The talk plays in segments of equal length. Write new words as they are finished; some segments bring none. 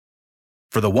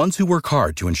For the ones who work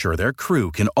hard to ensure their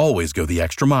crew can always go the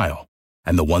extra mile,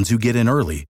 and the ones who get in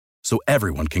early so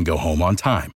everyone can go home on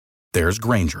time, there's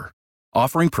Grainger,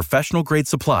 offering professional-grade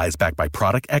supplies backed by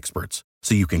product experts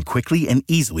so you can quickly and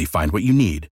easily find what you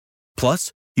need.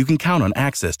 Plus, you can count on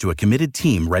access to a committed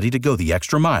team ready to go the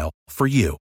extra mile for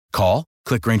you. Call,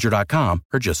 click Grainger.com,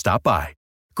 or just stop by.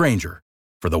 Grainger,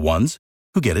 for the ones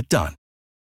who get it done.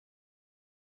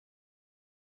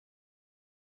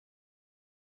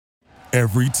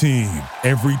 Every team,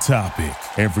 every topic,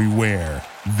 everywhere.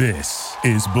 This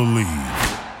is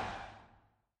Believe.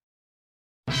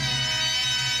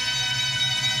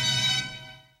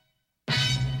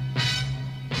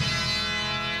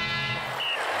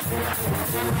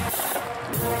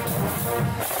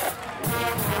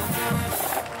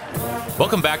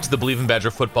 Welcome back to the Believe in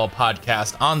Badger Football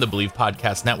podcast on the Believe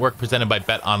Podcast Network, presented by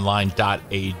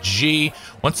BetOnline.ag.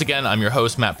 Once again, I'm your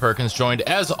host, Matt Perkins, joined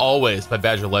as always by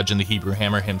Badger legend, the Hebrew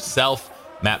Hammer himself,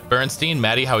 Matt Bernstein.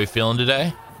 Matty, how are you feeling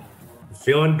today?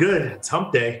 Feeling good. It's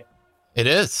hump day. It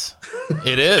is.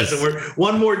 It is. So we're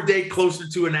one more day closer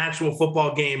to an actual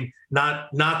football game,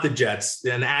 not the Jets,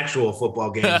 an actual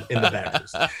football game in the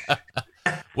Badgers.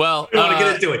 Well, we want to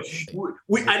get into it.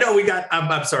 I know we got.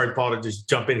 I'm sorry, Paul, to just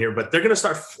jump in here, but they're going to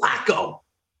start Flacco.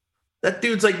 That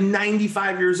dude's like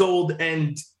 95 years old,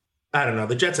 and I don't know.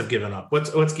 The Jets have given up.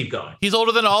 Let's keep going. He's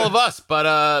older than all of us,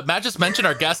 but Matt just mentioned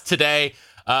our guest today,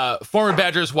 former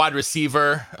Badgers wide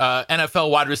receiver, NFL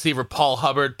wide receiver Paul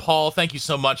Hubbard. Paul, thank you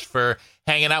so much for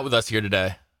hanging out with us here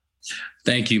today.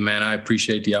 Thank you, man. I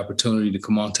appreciate the opportunity to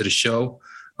come on to the show.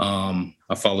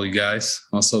 I follow you guys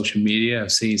on social media.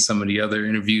 I've seen some of the other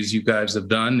interviews you guys have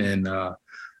done, and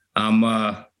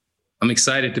I'm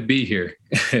excited to be here.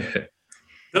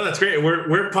 No, that's great.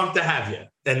 We're pumped to have you.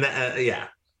 And yeah.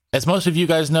 As most of you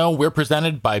guys know, we're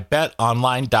presented by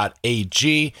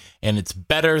BetOnline.ag, and it's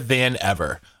better than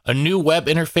ever. A new web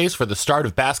interface for the start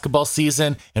of basketball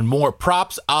season and more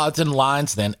props, odds, and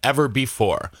lines than ever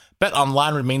before.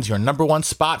 BetOnline remains your number one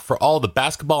spot for all the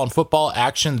basketball and football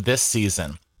action this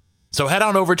season. So head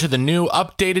on over to the new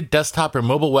updated desktop or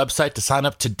mobile website to sign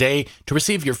up today to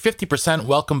receive your 50%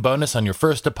 welcome bonus on your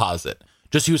first deposit.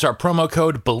 Just use our promo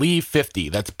code BELIEVE50,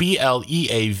 that's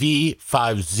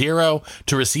BLEAV50,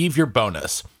 to receive your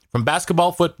bonus. From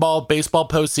basketball, football, baseball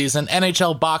postseason,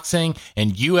 NHL boxing,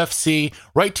 and UFC,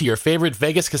 right to your favorite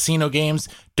Vegas casino games,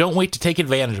 don't wait to take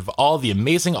advantage of all the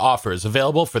amazing offers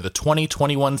available for the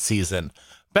 2021 season.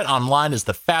 BetOnline is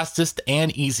the fastest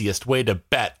and easiest way to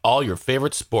bet all your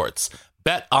favorite sports.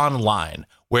 BetOnline,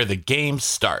 where the game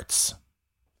starts.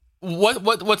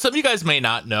 What some of you guys may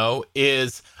not know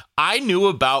is I knew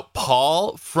about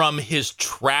Paul from his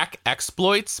track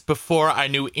exploits before I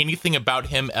knew anything about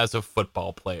him as a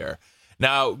football player.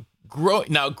 Now,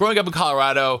 growing up in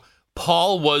Colorado,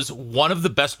 Paul was one of the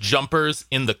best jumpers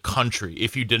in the country.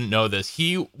 If you didn't know this,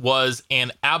 he was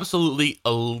an absolutely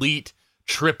elite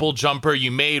triple jumper.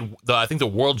 You made I think the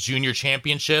World Junior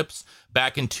Championships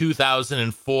back in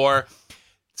 2004.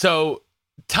 So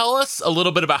tell us a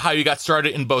little bit about how you got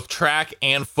started in both track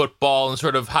and football, and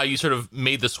sort of how you sort of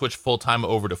made the switch full time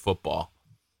over to football.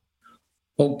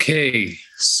 Okay,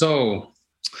 so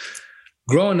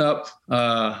growing up,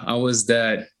 I was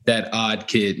that odd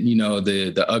kid,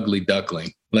 the ugly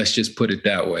duckling. Let's just put it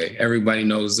that way. Everybody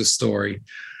knows the story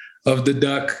of the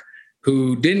duck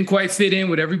who didn't quite fit in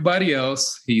with everybody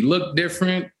else. He looked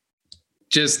different.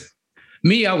 Just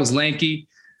me, I was lanky.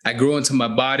 I grew into my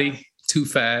body too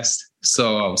fast,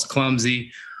 so I was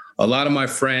clumsy. A lot of my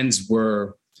friends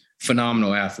were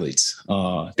phenomenal athletes.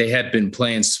 They had been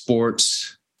playing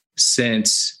sports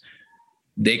since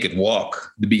they could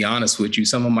walk, to be honest with you,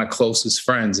 some of my closest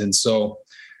friends. And so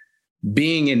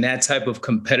being in that type of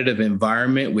competitive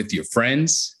environment with your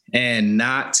friends and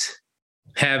not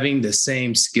having the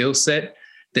same skill set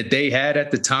that they had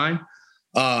at the time,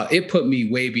 it put me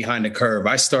way behind the curve.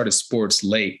 I started sports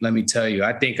late. Let me tell you,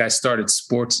 I think I started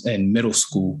sports in middle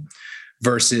school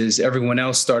versus everyone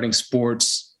else starting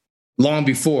sports long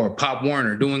before, Pop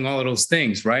Warner, doing all of those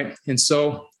things, right? And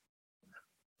so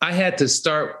I had to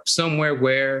start somewhere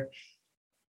where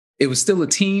it was still a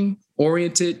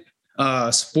team-oriented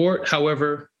sport.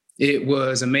 However, it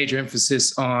was a major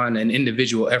emphasis on an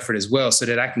individual effort as well, so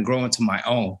that I can grow into my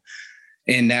own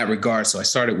in that regard. So I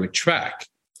started with track.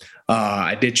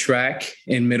 I did track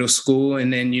in middle school.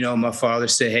 And then, my father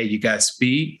said, hey, you got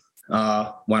speed.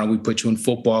 Why don't we put you in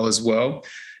football as well?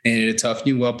 And it'll toughen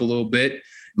you up a little bit.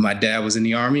 My dad was in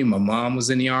the Army. My mom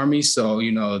was in the Army. So,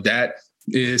 that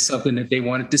is something that they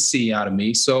wanted to see out of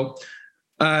me. So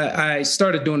I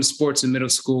started doing the sports in middle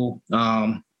school.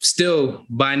 still,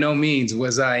 by no means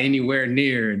was I anywhere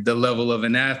near the level of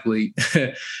an athlete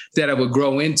that I would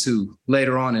grow into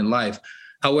later on in life.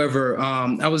 However,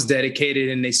 I was dedicated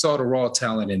and they saw the raw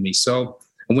talent in me. So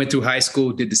I went through high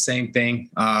school, did the same thing.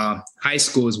 High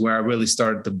school is where I really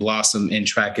started to blossom in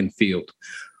track and field.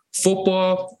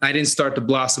 Football, I didn't start to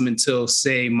blossom until,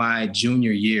 say, my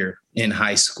junior year in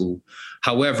high school.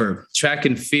 However, track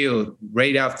and field,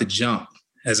 right off the jump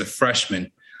as a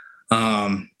freshman,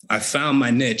 I found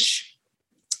my niche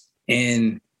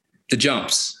in the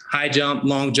jumps: high jump,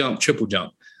 long jump, triple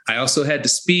jump. I also had the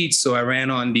speed, so I ran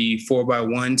on the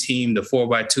 4x1 team, the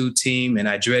 4x2 team, and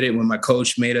I dreaded when my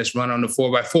coach made us run on the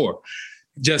 4x4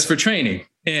 just for training.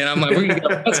 And I'm like, we're going to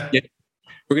get our butts kicked.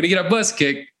 We're going to get our butts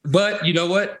kicked. But you know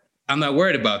what? I'm not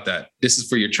worried about that. This is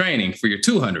for your training, for your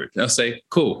 200. I'll say,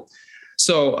 cool.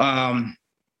 So I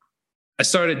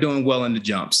started doing well in the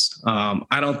jumps.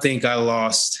 I don't think I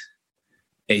lost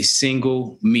a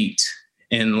single meet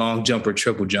in long jump or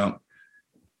triple jump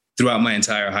throughout my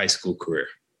entire high school career.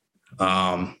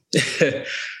 Damn.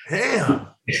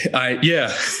 Yeah.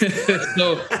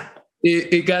 So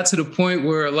it got to the point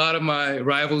where a lot of my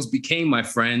rivals became my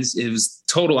friends. It was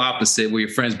total opposite, where your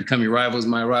friends become your rivals.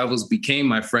 My rivals became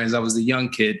my friends. I was a young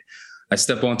kid. I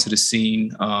stepped onto the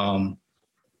scene.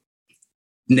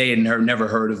 They had never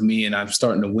heard of me, and I'm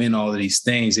starting to win all of these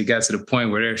things. It got to the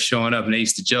point where they're showing up, and they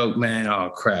used to joke, "Man, oh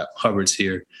crap, Hubbard's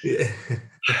here." Yeah.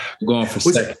 Going for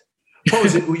second.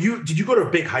 Did you go to a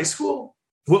big high school?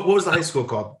 What was the high school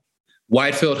called?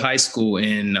 Whitefield High School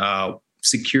in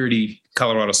Security,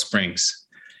 Colorado Springs.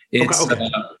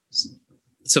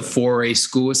 It's a 4A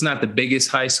school. It's not the biggest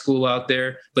high school out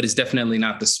there, but it's definitely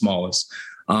not the smallest.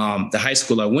 The high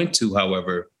school I went to,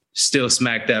 however, still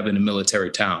smack dab in a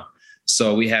military town.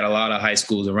 So we had a lot of high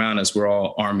schools around us. We're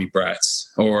all Army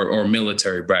brats or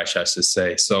military brats, I should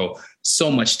say. So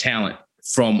much talent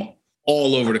from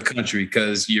all over the country,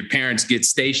 because your parents get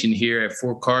stationed here at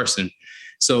Fort Carson.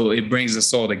 So it brings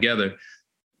us all together.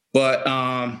 But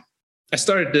I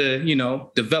started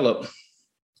to, develop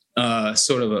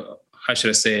sort of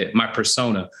my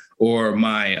persona, or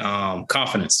my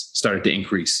confidence started to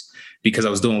increase, because I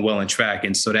was doing well in track.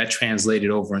 And so that translated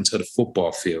over into the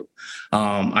football field.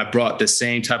 I brought the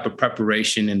same type of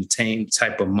preparation and the same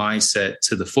type of mindset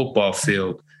to the football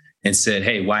field and said,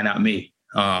 hey, why not me?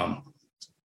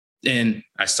 And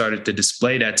I started to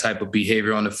display that type of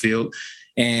behavior on the field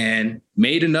and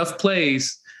made enough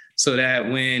plays so that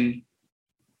when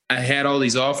I had all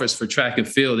these offers for track and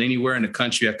field anywhere in the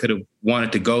country I could have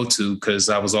wanted to go to, because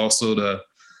I was also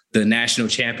the national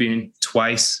champion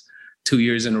twice, 2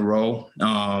 years in a row.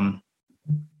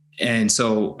 And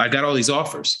so I got all these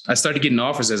offers. I started getting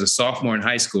offers as a sophomore in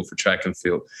high school for track and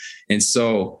field. And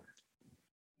so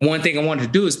one thing I wanted to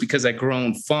do is, because I'd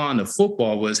grown fond of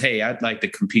football, was, hey, I'd like to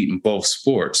compete in both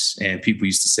sports. And people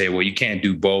used to say, well, you can't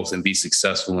do both and be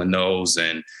successful in those.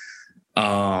 And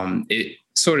it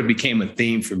sort of became a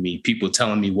theme for me, people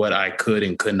telling me what I could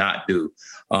and could not do.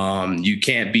 You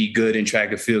can't be good in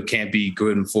track and field, can't be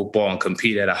good in football and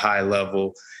compete at a high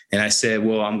level. And I said,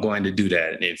 well, I'm going to do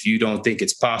that. And if you don't think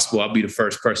it's possible, I'll be the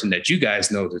first person that you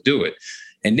guys know to do it.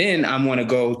 And then I'm going to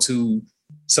go to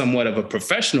somewhat of a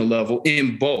professional level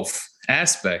in both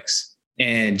aspects.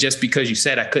 And just because you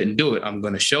said I couldn't do it, I'm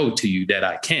going to show to you that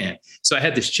I can. So I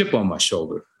had this chip on my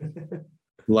shoulder. A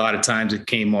lot of times it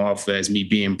came off as me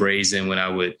being brazen when I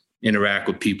would interact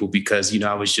with people, because,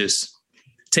 I was just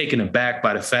taken aback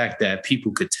by the fact that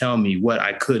people could tell me what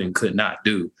I could and could not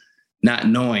do, not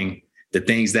knowing the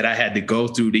things that I had to go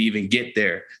through to even get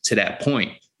there to that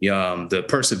point. The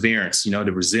perseverance,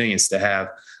 the resilience to have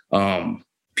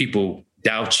people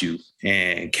doubt you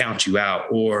and count you out,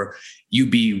 or you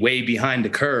be way behind the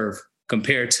curve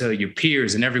compared to your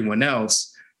peers and everyone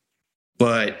else.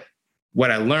 But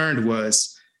what I learned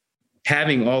was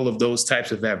having all of those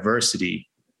types of adversity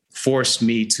forced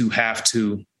me to have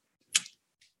to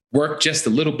work just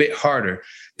a little bit harder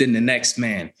than the next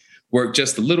man, work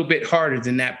just a little bit harder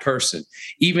than that person.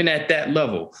 Even at that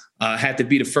level, have to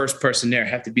be the first person there,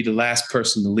 have to be the last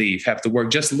person to leave, have to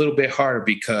work just a little bit harder,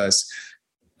 because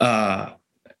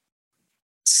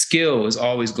skill is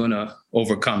always going to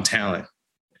overcome talent.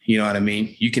 You know what I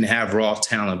mean? You can have raw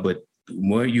talent, but the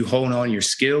more you hold on your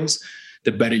skills,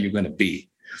 the better you're going to be.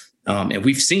 And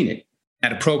we've seen it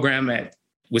at a program at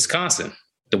Wisconsin.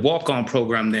 The walk-on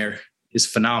program there is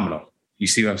phenomenal. You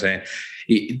see what I'm saying?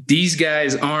 These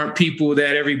guys aren't people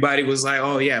that everybody was like,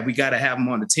 oh, yeah, we got to have them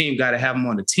on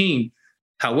the team,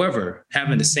 However,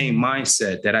 having the same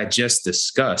mindset that I just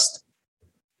discussed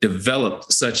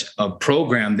developed such a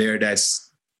program there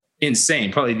that's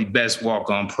insane. Probably the best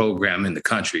walk-on program in the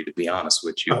country, to be honest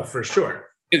with you. Oh, for sure.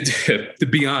 To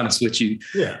be honest with you,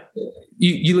 Yeah.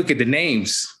 You look at the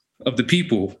names of the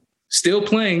people still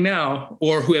playing now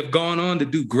or who have gone on to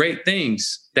do great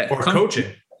things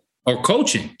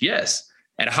coaching, yes,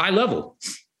 at a high level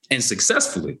and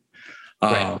successfully.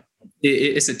 Right.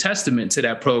 It's a testament to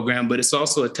that program, but it's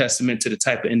also a testament to the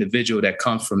type of individual that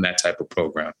comes from that type of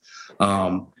program.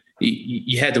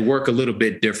 You had to work a little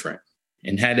bit different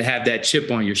and had to have that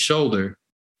chip on your shoulder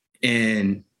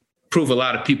and prove a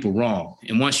lot of people wrong.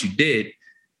 And once you did,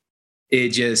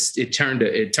 it turned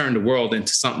the world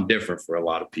into something different for a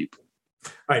lot of people.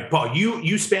 All right, Paul,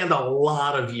 you spanned a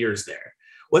lot of years there.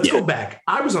 Let's go back.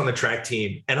 I was on the track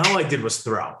team and all I did was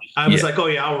throw. I was like, oh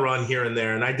yeah, I'll run here and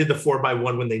there. And I did the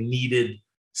 4x1 when they needed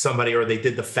somebody, or they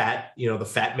did the fat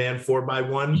man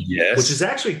 4x1, which is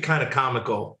actually kind of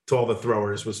comical to all the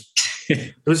throwers.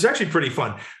 It was actually pretty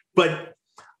fun. But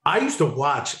I used to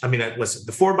watch, listen,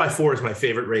 the 4x4 is my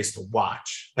favorite race to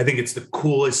watch. I think it's the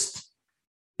coolest.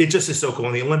 It just is so cool.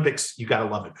 In the Olympics, you got to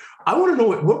love it. I want to know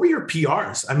what were your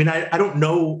PRs? I don't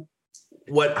know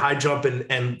what high jump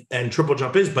and triple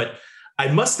jump is, but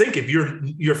I must think if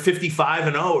you're 55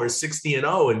 and 0 or 60 and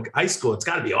 0 in high school, it's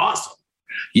got to be awesome.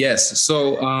 Yes.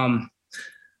 So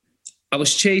I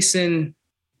was chasing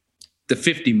the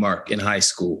 50 mark in high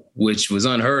school, which was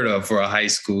unheard of for a high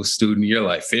school student. You're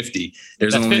like 50.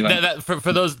 There's only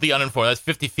for those the uninformed, that's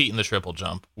 50 feet in the triple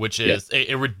jump, which is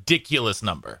a ridiculous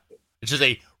number. It's just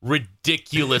a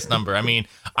ridiculous number. I mean,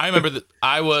 I remember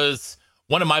that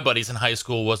one of my buddies in high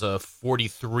school was a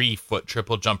 43-foot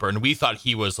triple jumper, and we thought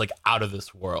he was like out of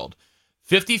this world.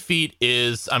 50 feet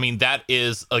that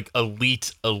is like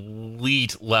elite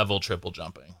level triple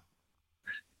jumping.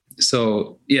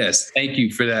 So yes, thank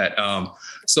you for that.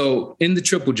 So in the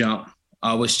triple jump,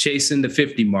 I was chasing the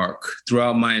 50 mark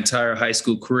throughout my entire high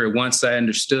school career. Once I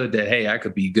understood that, hey, I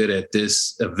could be good at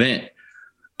this event,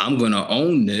 I'm going to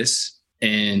own this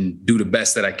and do the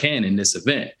best that I can in this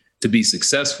event to be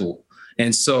successful.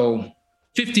 And so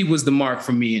 50 was the mark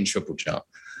for me in triple jump.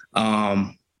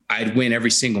 I'd win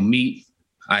every single meet.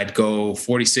 I'd go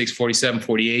 46, 47,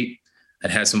 48.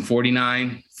 I'd have some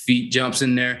 49 feet jumps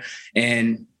in there.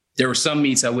 And there were some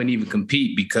meets I wouldn't even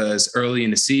compete because early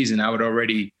in the season, I would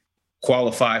already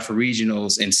qualify for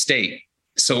regionals and state.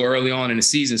 So early on in the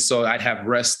season, so I'd have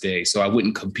rest day, so I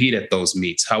wouldn't compete at those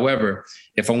meets. However,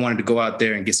 if I wanted to go out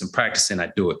there and get some practice in,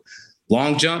 I'd do it.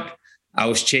 Long jump, I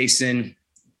was chasing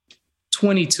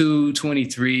 22,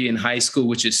 23 in high school,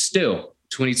 which is still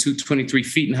 22, 23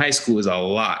 feet in high school is a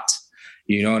lot.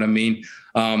 You know what I mean?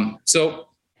 So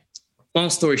long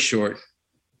story short,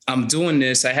 I'm doing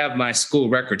this. I have my school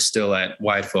record still at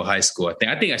Whitefield High School. I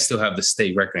think I still have the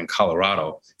state record in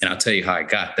Colorado. And I'll tell you how I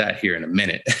got that here in a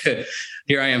minute.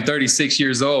 Here I am, 36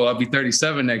 years old. I'll be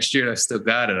 37 next year. I still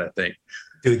got it, I think.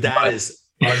 Dude, that is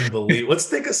unbelievable. Let's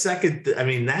take a second.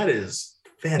 That is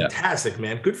fantastic,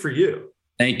 man. Good for you.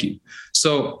 Thank you.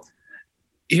 So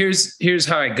here's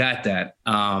how I got that.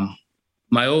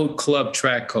 My old club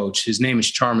track coach, his name is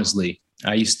Chalmers Lee.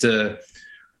 I used to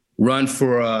run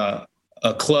for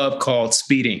a club called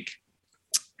Speed Inc.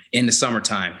 in the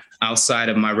summertime outside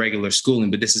of my regular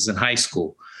schooling, but this is in high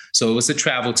school. So it was a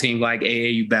travel team like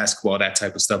AAU basketball, that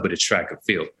type of stuff, but it's track and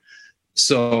field.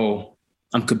 So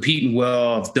I'm competing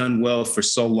well. I've done well for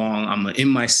so long. I'm in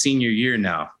my senior year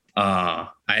now. I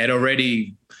had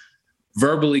already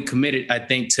verbally committed, I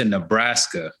think, to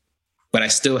Nebraska, but I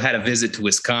still had a visit to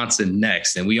Wisconsin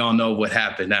next. And we all know what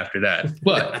happened after that.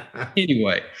 But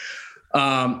anyway,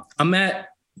 I'm at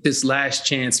this last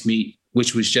chance meet,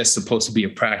 which was just supposed to be a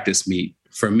practice meet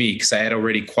for me because I had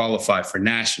already qualified for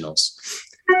nationals.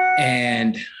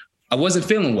 And I wasn't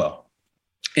feeling well.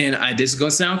 And this is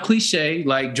going to sound cliche,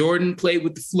 like Jordan played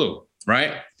with the flu,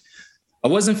 right? I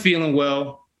wasn't feeling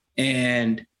well.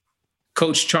 And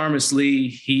Coach Chalmers Lee,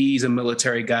 he's a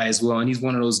military guy as well. And he's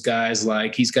one of those guys,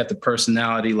 like, he's got the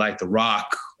personality like The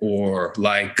Rock or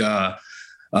like, how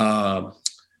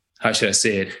should I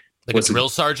say it? Like a drill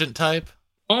sergeant type?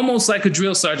 Almost like a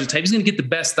drill sergeant type. He's going to get the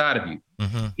best out of you.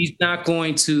 Mm-hmm. He's not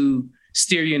going to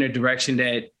steer you in a direction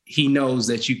that he knows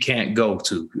that you can't go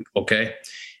to, okay?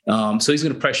 So he's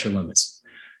going to press your limits.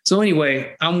 So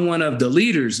anyway, I'm one of the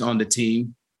leaders on the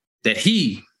team that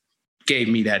he gave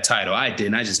me that title. I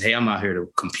didn't. I just, hey, I'm out here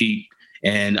to compete,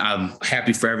 and I'm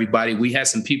happy for everybody. We had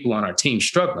some people on our team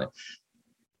struggling.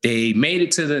 They made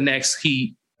it to the next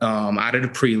heat out of the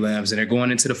prelims, and they're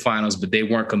going into the finals, but they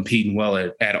weren't competing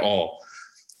well at all.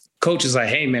 Coach is like,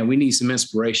 hey, man, we need some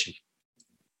inspiration.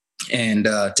 And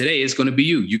today it's going to be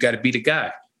you. You got to be the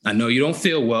guy. I know you don't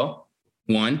feel well,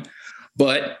 one,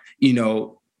 but, you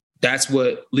know, that's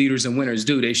what leaders and winners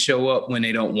do. They show up when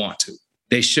they don't want to.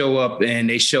 they show up and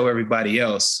they show everybody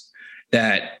else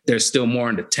that there's still more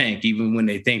in the tank, even when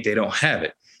they think they don't have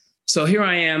it. So here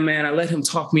I am, man. I let him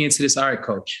talk me into this. All right,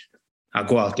 coach, I'll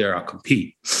go out there. I'll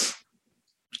compete.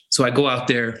 So I go out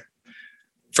there.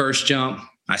 First jump,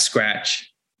 I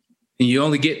scratch. And you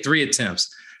only get 3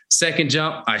 attempts. Second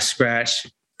jump, I scratch.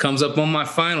 Comes up on my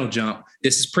final jump.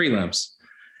 This is prelims.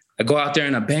 I go out there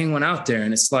and I bang one out there,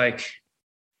 and it's like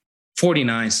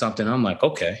 49 something. I'm like,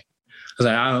 okay. I was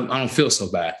like, I don't feel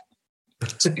so bad.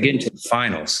 So I get into the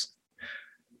finals,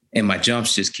 and my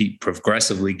jumps just keep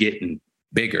progressively getting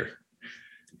bigger.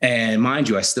 And mind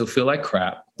you, I still feel like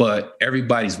crap, but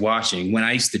everybody's watching. When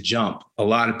I used to jump, a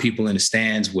lot of people in the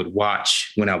stands would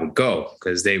watch when I would go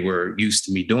because they were used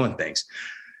to me doing things.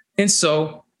 And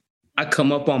so I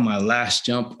come up on my last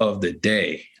jump of the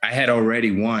day. I had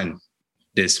already won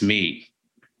this meet.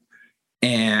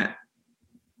 And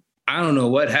I don't know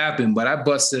what happened, but I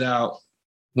busted out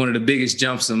one of the biggest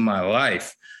jumps in my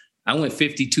life. I went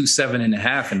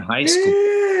 52.7.5 in high school.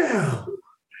 Yeah.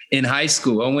 In high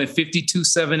school, I went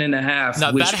 52.7.5.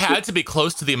 Now that had to be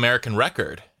close to the American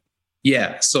record.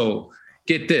 Yeah. So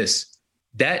get this,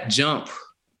 that jump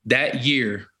that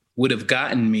year would have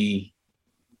gotten me,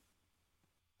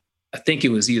 I think it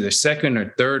was either second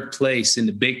or third place in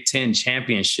the Big Ten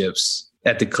championships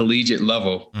at the collegiate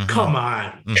level. Mm-hmm. Come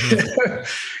on. Mm-hmm.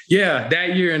 Yeah,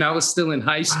 that year. And I was still in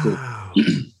high school. Wow.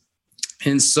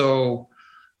 And so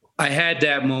I had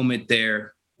that moment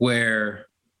there where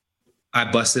I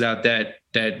busted out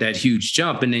that huge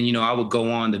jump. And then, you know, I would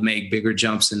go on to make bigger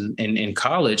jumps in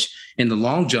college, in the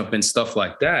long jump and stuff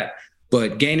like that.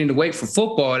 But gaining the weight for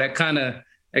football, that kind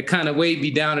of weighed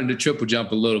me down in the triple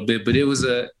jump a little bit. But it was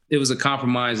a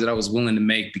compromise that I was willing to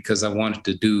make because I wanted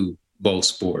to do both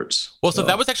sports. Well, so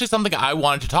that was actually something I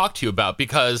wanted to talk to you about,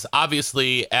 because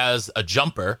obviously as a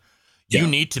jumper, you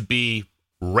need to be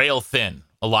rail thin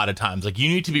a lot of times. Like, you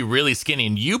need to be really skinny,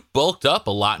 and you bulked up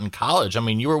a lot in college. I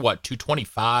mean, you were what,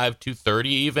 225, 230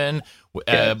 even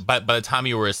by the time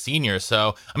you were a senior.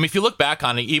 So, I mean, if you look back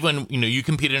on it, even, you know, you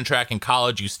competed in track in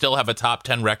college, you still have a top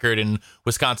 10 record in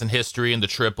Wisconsin history in the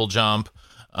triple jump.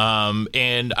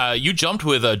 And you jumped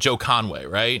with Joe Conway,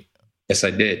 right? Yes,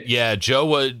 I did. Yeah, Joe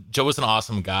was an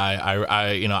awesome guy.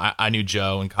 I knew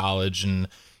Joe in college, and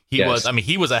he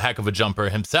was a heck of a jumper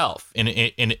himself in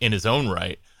his own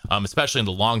right, especially in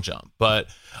the long jump. But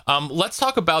let's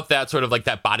talk about that sort of like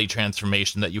that body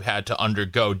transformation that you had to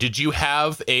undergo. Did you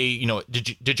have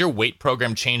did your weight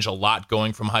program change a lot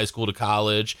going from high school to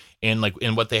college, and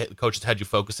what the coaches had you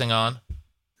focusing on?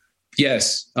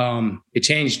 Yes, it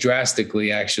changed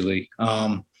drastically, actually.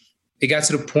 It got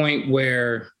to the point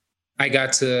where I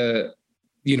got to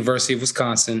University of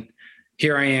Wisconsin.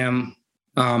 Here I am,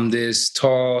 this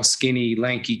tall, skinny,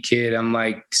 lanky kid. I'm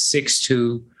like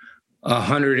 6'2",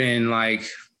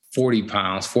 140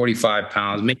 pounds, 45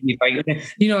 pounds. Maybe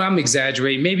I'm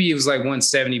exaggerating. Maybe it was like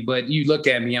 170, but you look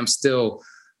at me, I'm still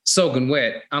soaking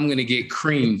wet. I'm going to get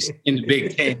creamed in the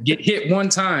Big Ten. Get hit one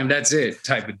time, that's it,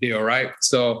 type of deal, right?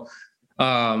 So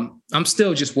I'm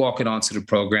still just walking onto the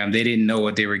program. They didn't know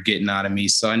what they were getting out of me,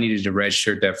 so I needed to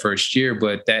redshirt that first year.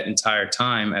 But that entire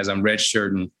time, as I'm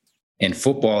redshirting in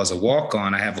football as a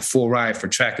walk-on, I have a full ride for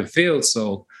track and field.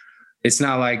 So it's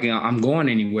not like I'm going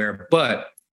anywhere. But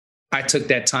I took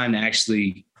that time to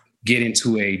actually get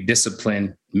into a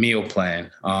disciplined meal plan.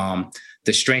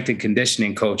 The strength and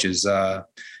conditioning coaches, Joe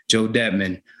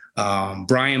Detman,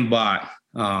 Brian Bott,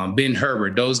 Ben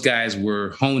Herbert, those guys were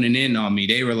honing in on me.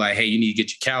 They were like, hey, you need to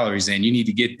get your calories in. You need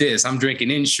to get this. I'm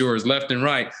drinking Ensures left and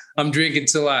right. I'm drinking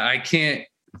till I can't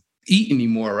eat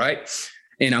anymore, right?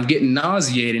 And I'm getting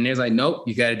nauseated. And they're like, nope,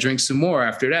 you got to drink some more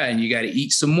after that. And you got to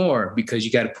eat some more because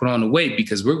you got to put on the weight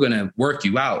because we're going to work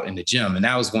you out in the gym. And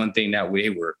that was one thing that they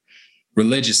were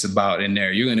religious about in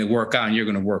there. You're going to work out and you're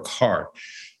going to work hard.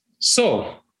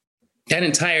 So that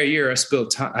entire year,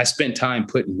 I spent time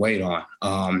putting weight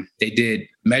on. They did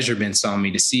measurements on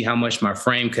me to see how much my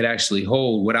frame could actually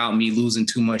hold without me losing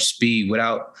too much speed,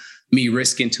 without me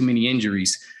risking too many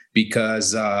injuries,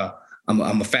 because I'm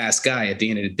a fast guy at the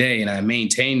end of the day, and I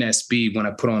maintain that speed when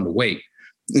I put on the weight.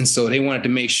 And so they wanted to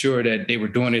make sure that they were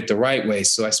doing it the right way.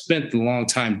 So I spent a long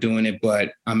time doing it,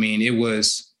 but I mean, it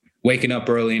was waking up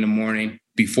early in the morning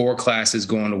before classes,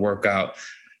 going to work out,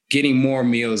 getting more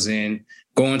meals in,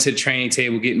 going to the training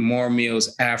table, getting more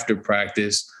meals after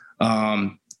practice.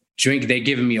 They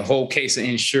giving me a whole case of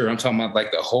Ensure. I'm talking about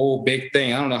like the whole big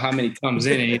thing. I don't know how many comes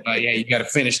in, and like, yeah, you got to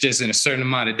finish this in a certain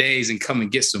amount of days and come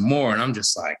and get some more. And I'm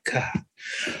just like, God.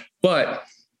 But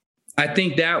I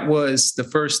think that was the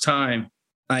first time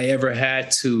I ever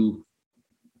had to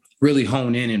really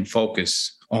hone in and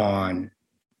focus on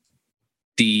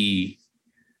the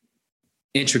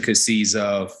intricacies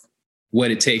of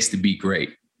what it takes to be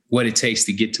great, what it takes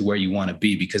to get to where you want to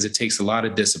be, because it takes a lot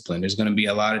of discipline. There's going to be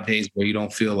a lot of days where you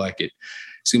don't feel like it.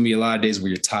 It's going to be a lot of days where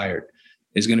you're tired.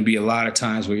 There's going to be a lot of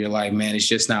times where you're like, man, it's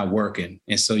just not working.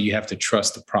 And so you have to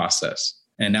trust the process.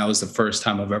 And that was the first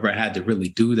time I've ever had to really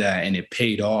do that. And it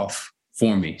paid off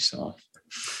for me. So.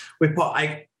 Wait, Paul,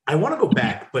 I want to go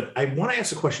back, but I want to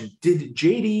ask a question. Did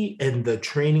JD and the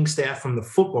training staff from the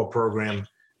football program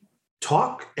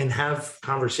talk and have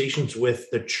conversations with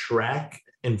the track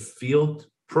and field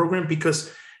program?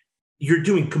 Because you're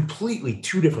doing completely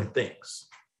two different things.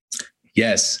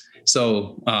 Yes.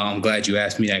 So I'm glad you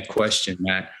asked me that question,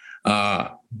 Matt.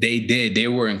 They did. They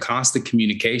were in constant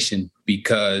communication,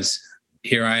 because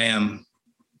here I am.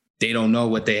 They don't know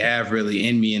what they have really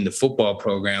in me in the football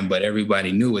program, but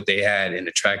everybody knew what they had in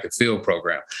the track and field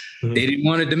program. Mm-hmm. They didn't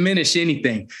want to diminish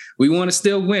anything. We want to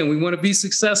still win. We want to be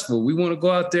successful. We want to go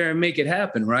out there and make it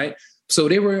happen, right? So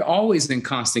they were always in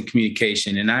constant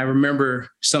communication. And I remember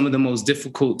some of the most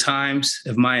difficult times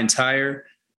of my entire,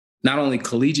 not only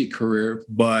collegiate career,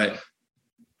 but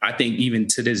I think even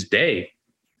to this day,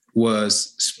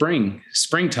 was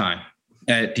springtime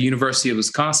at the University of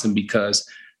Wisconsin, because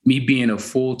me being a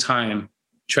full-time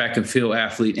track and field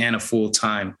athlete and a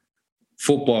full-time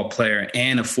football player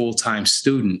and a full-time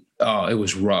student, it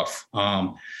was rough.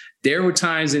 There were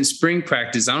times in spring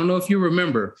practice, I don't know if you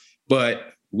remember,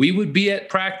 but we would be at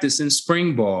practice in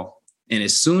spring ball. And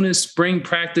as soon as spring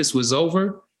practice was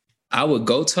over, I would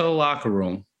go to the locker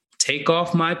room, take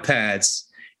off my pads,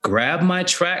 grab my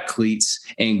track cleats,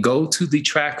 and go to the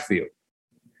track field.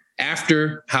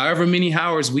 After however many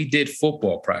hours we did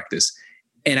football practice,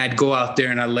 and I'd go out there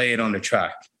and I'd lay it on the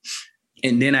track.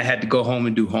 And then I had to go home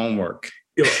and do homework.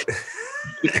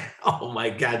 Oh my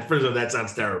God. First of all, that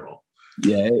sounds terrible.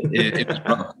 Yeah, it was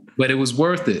rough, but it was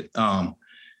worth it.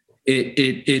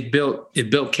 It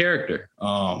built character.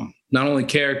 Not only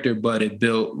character, but it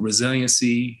built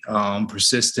resiliency,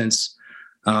 persistence.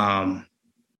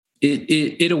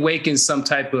 It awakens some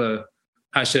type of,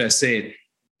 how should I say it?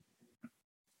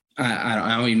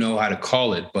 I don't even know how to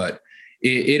call it, but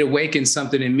it awakened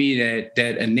something in me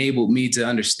that enabled me to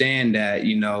understand that,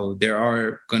 you know, there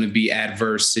are going to be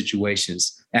adverse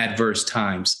situations, adverse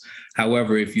times.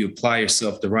 However, if you apply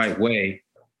yourself the right way,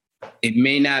 it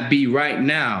may not be right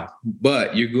now,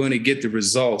 but you're going to get the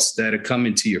results that are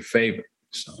coming to your favor.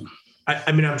 So,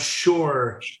 I mean, I'm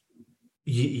sure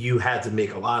you had to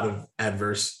make a lot of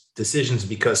adverse decisions,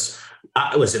 because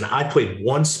listen, I played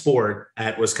one sport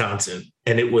at Wisconsin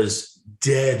and it was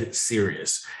dead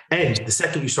serious. And the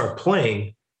second you start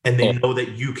playing and they know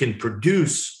that you can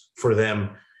produce for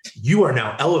them, you are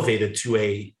now elevated to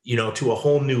a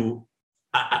whole new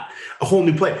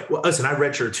play. Well, listen, I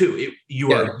redshirt too.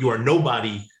 You are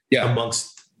nobody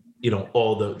amongst,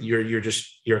 all the,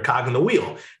 you're a cog in the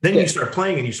wheel. Then you start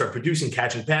playing and you start producing,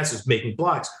 catching passes, making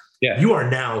blocks. Yeah. You are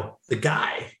now the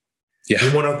guy. Yeah.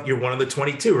 You're one of the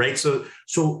 22, right? So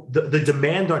the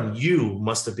demand on you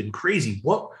must have been crazy.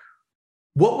 What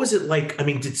was it like? I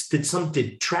mean,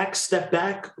 did track step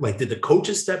back? Like, did the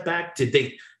coaches step back? Did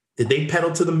they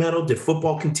pedal to the metal? Did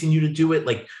football continue to do it?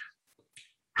 Like,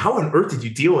 how on earth did you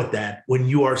deal with that when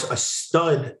you are a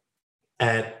stud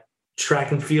at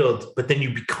track and field, but then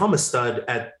you become a stud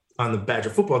on the Badger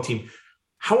football team?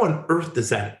 How on earth does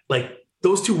that, like,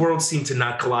 those two worlds seem to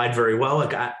not collide very well.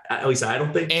 Like, at least I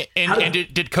don't think. And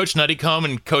did Coach Nuttycombe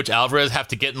and Coach Alvarez have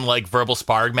to get in like verbal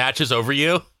sparring matches over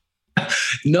you?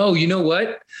 No, you know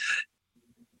what?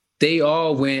 They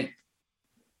all went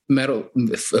pedal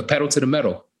to the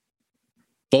metal,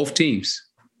 both teams,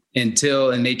 and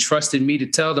they trusted me to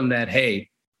tell them that, hey,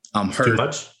 I'm hurt. Too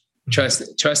much?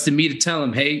 Trusted me to tell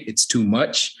them, hey, it's too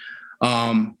much.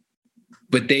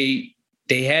 But they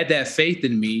had that faith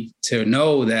in me to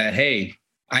know that, hey,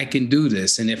 I can do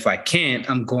this. And if I can't,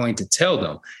 I'm going to tell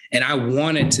them. And I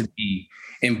wanted to be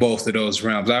in both of those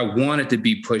realms. I wanted to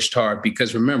be pushed hard,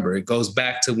 because remember, it goes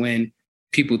back to when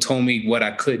people told me what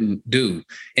I couldn't do.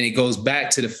 And it goes back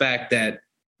to the fact that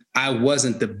I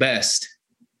wasn't the best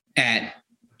at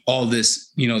all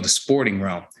this, the sporting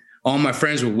realm. All my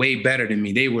friends were way better than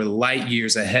me. They were light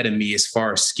years ahead of me as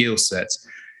far as skill sets.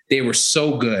 They were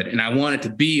so good. And I wanted to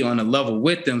be on a level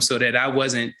with them so that I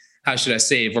wasn't, how should I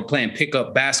say, if we're playing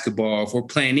pickup basketball, if we're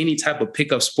playing any type of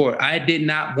pickup sport, I did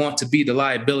not want to be the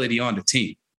liability on the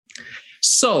team.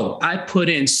 So I put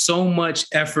in so much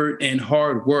effort and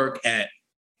hard work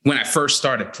when I first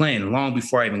started playing, long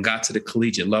before I even got to the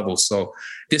collegiate level. So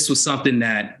this was something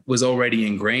that was already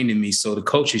ingrained in me. So the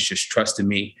coaches just trusted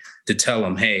me to tell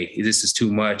them, hey, this is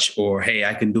too much, or hey,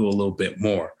 I can do a little bit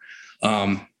more.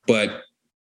 But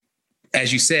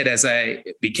as you said, as I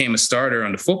became a starter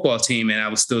on the football team and I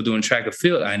was still doing track and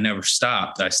field, I never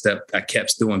stopped. I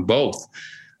kept doing both.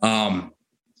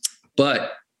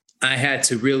 But I had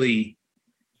to really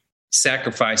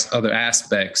sacrifice other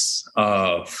aspects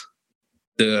of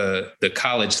the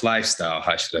college lifestyle,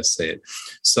 how should I say it?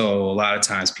 So a lot of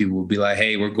times people will be like,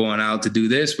 hey, we're going out to do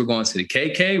this. We're going to the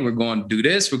KK. We're going to do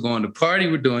this. We're going to party.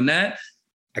 We're doing that.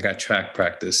 I got track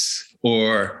practice,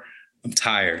 or I'm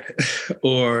tired,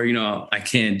 or, I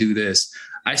can't do this.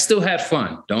 I still had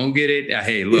fun. Don't get it.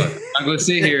 Hey, look, I'm going to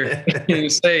sit here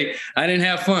and say I didn't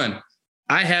have fun.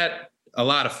 I had a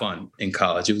lot of fun in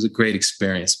college. It was a great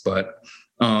experience, but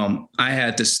I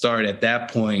had to start at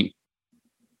that point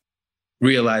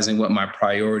realizing what my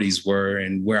priorities were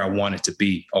and where I wanted to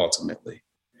be ultimately,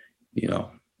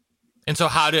 And so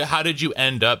how did you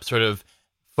end up sort of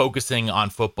focusing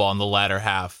on football in the latter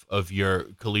half of your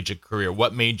collegiate career?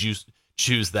 What made you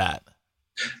choose that?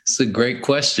 It's a great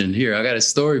question. Here, I got a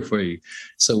story for you.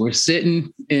 So we're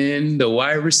sitting in the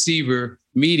wide receiver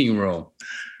meeting room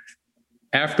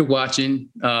after watching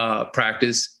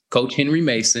practice. Coach Henry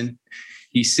Mason,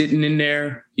 he's sitting in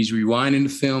there. He's rewinding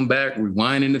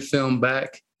the film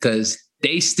back, because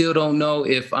they still don't know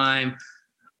if I'm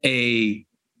a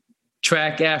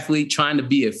track athlete trying to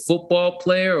be a football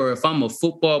player or if I'm a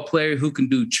football player who can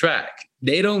do track.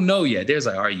 They don't know yet. There's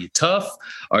like, are you tough?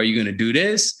 Are you going to do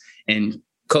this? And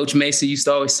Coach Mason used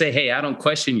to always say, hey, I don't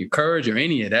question your courage or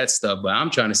any of that stuff, but I'm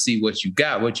trying to see what you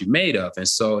got, what you're made of. And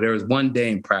so there was one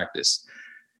day in practice,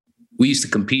 we used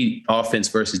to compete offense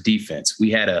versus defense.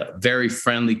 We had a very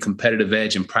friendly, competitive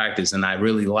edge in practice, and I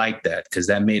really liked that because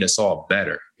that made us all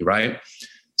better, right?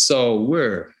 So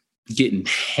we're getting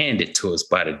handed to us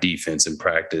by the defense in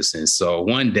practice. And so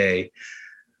one day,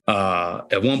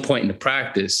 at one point in the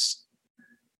practice,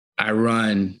 I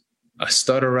run a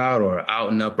stutter route or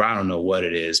out and up, I don't know what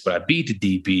it is, but I beat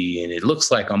the DB and it looks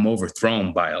like I'm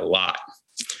overthrown by a lot.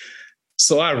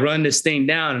 So I run this thing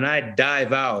down and I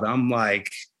dive out. I'm like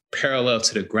parallel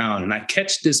to the ground and I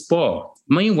catch this ball.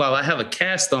 Meanwhile, I have a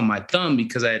cast on my thumb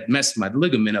because I had messed my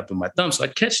ligament up in my thumb. So I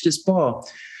catch this ball.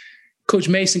 Coach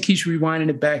Mason keeps rewinding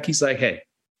it back. He's like, hey,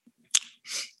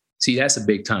 see, that's a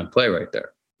big time play right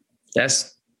there.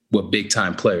 That's what big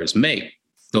time players make,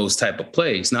 those type of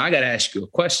plays. Now I got to ask you a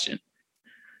question.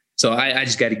 So I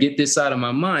just got to get this out of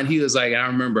my mind. He was like, I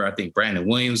remember, I think Brandon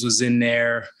Williams was in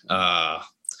there,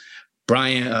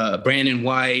 Brandon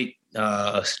White,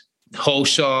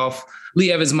 Holshoff,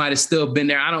 Lee Evans might have still been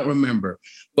there. I don't remember.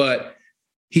 But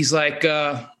he's like,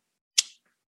 how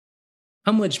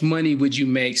much money would you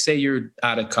make? Say you're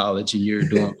out of college and you're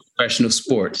doing professional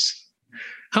sports.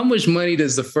 How much money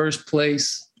does the first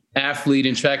place athlete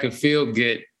in track and field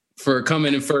get for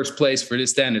coming in first place for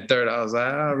this, that, and the third? I was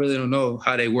like, I really don't know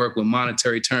how they work with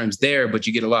monetary terms there, but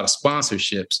you get a lot of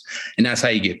sponsorships and that's how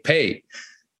you get paid.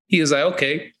 He was like,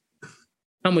 okay,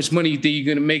 how much money do you think you're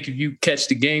going to make if you catch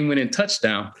the game-winning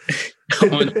touchdown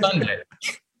on Sunday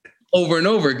over and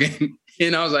over again?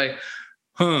 And I was like,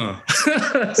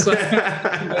 So,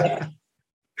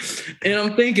 and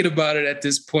I'm thinking about it at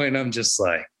this point. I'm just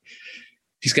like,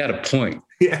 he's got a point.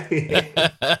 Yeah.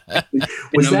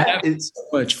 Was that so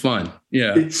much fun?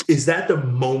 Yeah. Is that the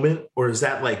moment, or is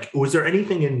that like, was there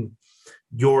anything in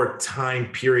your time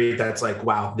period that's like,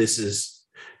 wow, this is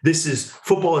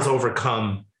football has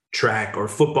overcome track, or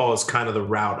football is kind of the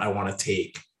route I want to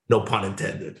take? No pun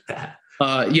intended.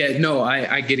 I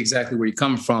get exactly where you're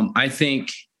coming from. I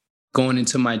think going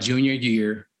into my junior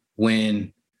year,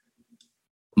 when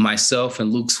myself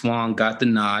and Luke Swan got the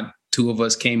nod, two of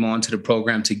us came on to the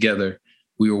program together.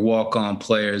 We were walk-on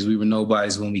players. We were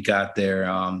nobodies when we got there.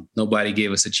 Nobody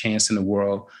gave us a chance in the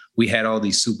world. We had all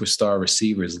these superstar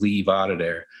receivers leave out of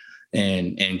there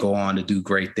and go on to do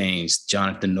great things.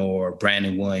 Jonathan Orr,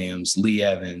 Brandon Williams, Lee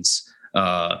Evans.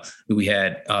 We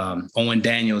had Owen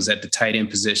Daniels at the tight end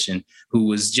position, who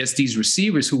was just these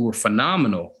receivers who were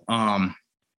phenomenal,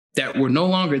 that were no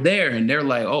longer there. And they're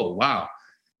like, oh, wow,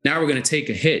 now we're going to take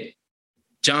a hit.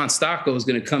 John Stocco is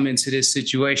going to come into this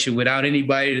situation without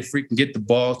anybody to freaking get the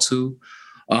ball to.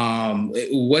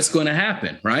 What's going to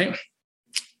happen, right?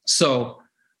 So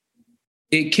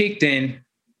it kicked in.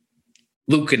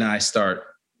 Luke and I start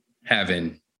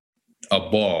having a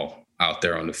ball out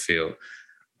there on the field.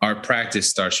 Our practice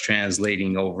starts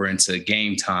translating over into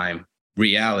game time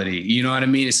reality. You know what I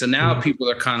mean? And so now people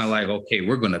are kind of like, okay,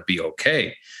 we're going to be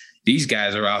okay. These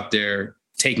guys are out there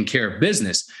taking care of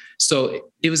business.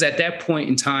 So it was at that point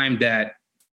in time that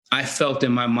I felt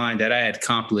in my mind that I had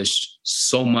accomplished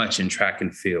so much in track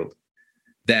and field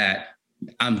that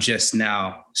I'm just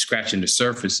now scratching the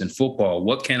surface in football.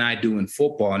 What can I do in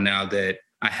football now that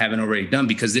I haven't already done,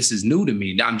 because this is new to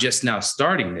me. I'm just now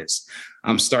starting this.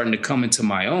 I'm starting to come into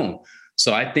my own.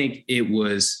 So I think it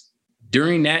was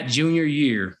during that junior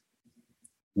year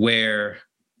where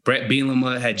Brett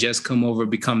Bielema had just come over,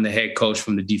 become the head coach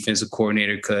from the defensive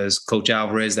coordinator, because Coach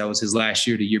Alvarez, that was his last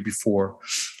year, the year before.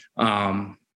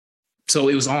 So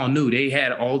it was all new. They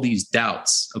had all these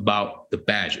doubts about the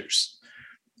Badgers.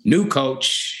 New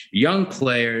coach, young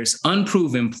players,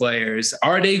 unproven players.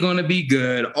 Are they going to be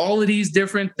good? All of these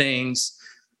different things.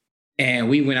 And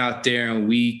we went out there and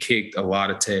we kicked a lot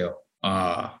of tail.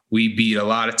 We beat a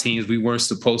lot of teams we weren't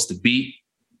supposed to beat,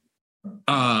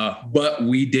 but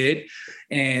we did.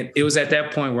 And it was at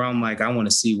that point where I'm like, I want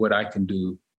to see what I can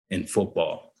do in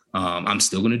football. I'm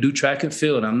still going to do track and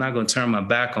field. I'm not going to turn my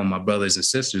back on my brothers and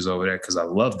sisters over there, because I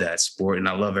love that sport and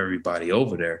I love everybody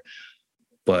over there.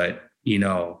 But you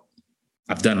know,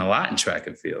 I've done a lot in track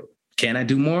and field. Can I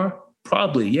do more?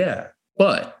 Probably, yeah.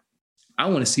 But I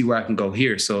want to see where I can go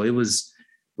here. So it was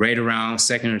right around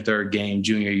second or third game,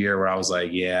 junior year, where I was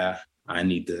like, yeah,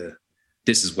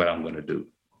 this is what I'm going to do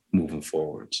moving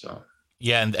forward. So,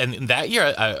 yeah. And that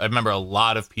year, I remember a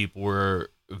lot of people were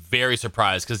very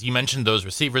surprised, because you mentioned those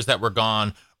receivers that were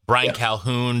gone. Brian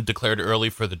Calhoun declared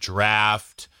early for the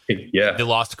draft. Yeah. They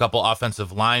lost a couple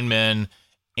offensive linemen,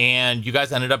 and you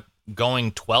guys ended up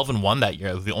going 12-1 that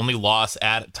year. The only loss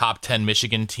at a top 10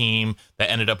 Michigan team that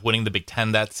ended up winning the Big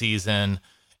Ten that season.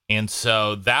 And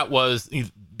so that was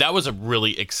a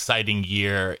really exciting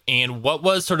year. And what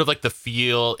was sort of like the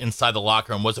feel inside the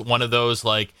locker room? Was it one of those,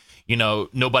 like, you know,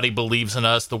 nobody believes in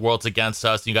us, the world's against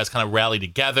us, and you guys kind of rally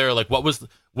together? Like, what was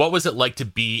it like to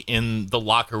be in the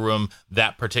locker room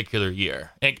that particular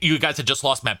year? And you guys had just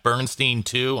lost Matt Bernstein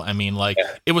too. I mean, like,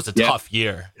 it was a tough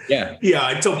year. Yeah,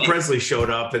 until Presley showed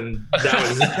up, and that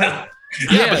was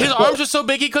but his arms were so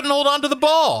big he couldn't hold on to the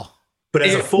ball. But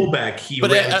as a fullback,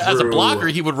 as a blocker,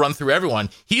 he would run through everyone.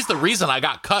 He's the reason I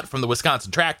got cut from the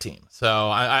Wisconsin track team. So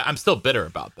I'm still bitter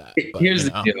about that. But, Here's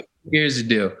the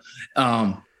deal.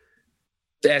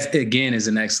 That, again, is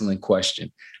an excellent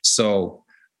question. So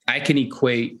I can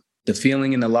equate the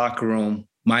feeling in the locker room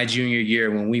my junior year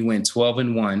when we went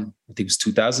 12-1, I think it was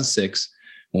 2006,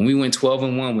 when we went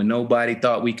 12-1, when nobody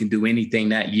thought we could do anything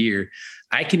that year.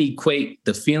 I can equate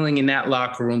the feeling in that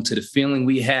locker room to the feeling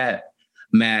we had,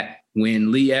 Matt,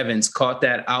 when Lee Evans caught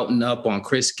that out and up on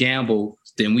Chris Gamble.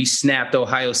 Then we snapped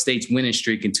Ohio State's winning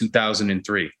streak in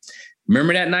 2003.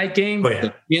 Remember that night game? Oh, yeah.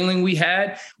 The feeling we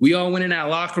had? We all went in that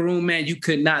locker room, man. You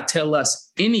could not tell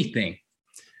us anything.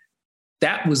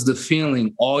 That was the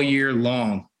feeling all year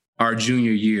long, our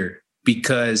junior year,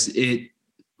 because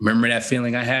remember that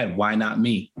feeling I had? Why not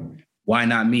me? Why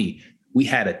not me? We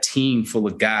had a team full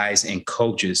of guys and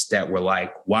coaches that were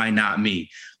like, why not me?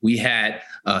 We had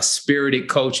a spirited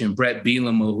coach in Brett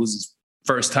Bielema, who's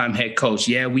first-time head coach.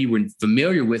 Yeah, we were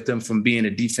familiar with him from being a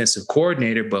defensive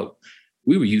coordinator, but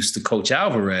we were used to Coach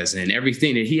Alvarez and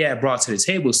everything that he had brought to the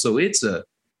table. So it's a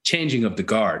changing of the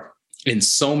guard in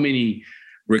so many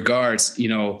regards, you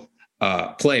know,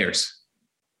 players,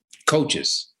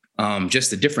 coaches,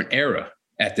 just a different era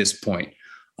at this point.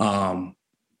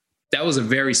 That was a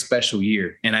very special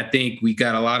year. And I think we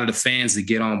got a lot of the fans to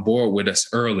get on board with us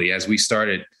early as we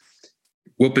started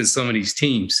whooping some of these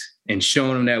teams and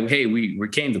showing them that, hey, we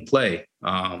came to play.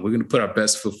 We're going to put our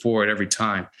best foot forward every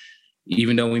time.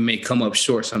 Even though we may come up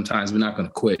short sometimes, we're not going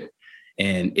to quit.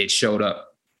 And it showed up.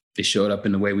 It showed up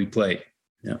in the way we played.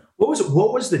 Yeah. What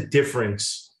was the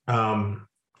difference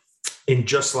in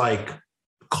just like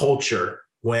culture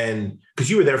because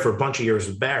you were there for a bunch of years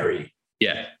with Barry.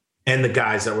 Yeah. And the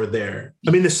guys that were there.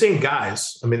 I mean, the same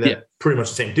guys. I mean, they're pretty much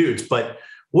the same dudes. But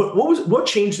what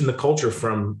changed in the culture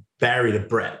from Barry to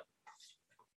Brett?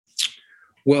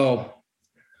 Well,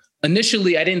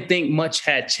 initially, I didn't think much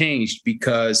had changed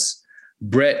because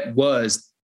Brett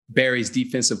was Barry's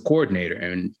defensive coordinator,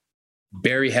 and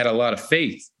Barry had a lot of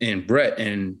faith in Brett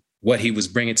and what he was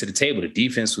bringing to the table. The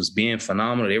defense was being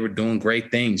phenomenal. They were doing great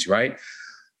things, right?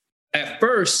 At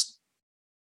first,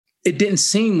 it didn't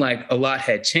seem like a lot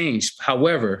had changed.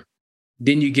 However,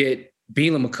 then you get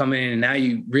Bielema coming in, and now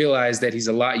you realize that he's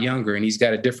a lot younger and he's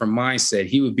got a different mindset.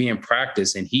 He would be in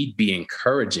practice and he'd be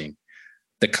encouraging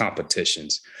the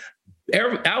competitions.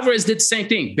 Alvarez did the same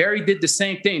thing. Barry did the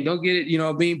same thing. Don't get it, you know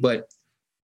what I mean? But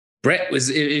Brett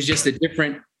is just a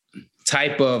different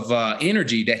type of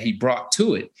energy that he brought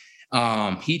to it.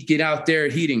 He'd get out there,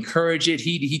 he'd encourage it,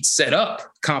 he'd set up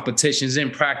competitions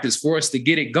in practice for us to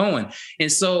get it going.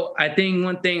 And so I think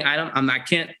one thing I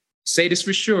can't say this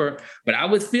for sure, but I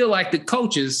would feel like the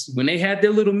coaches, when they had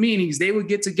their little meetings, they would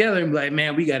get together and be like,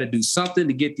 man, we got to do something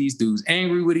to get these dudes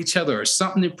angry with each other or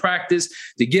something in practice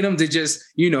to get them to just,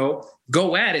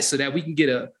 go at it so that we can get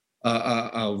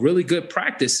a really good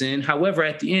practice in. However,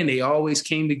 at the end, they always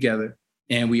came together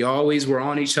and we always were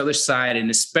on each other's side. And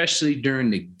especially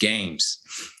during the games,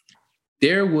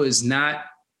 there was not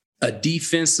a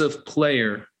defensive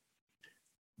player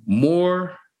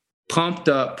more pumped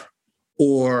up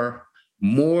or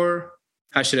more,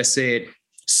 how should I say it,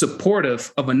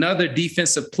 supportive of another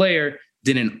defensive player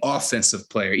than an offensive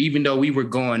player. Even though we were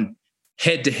going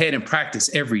head to head in practice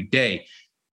every day,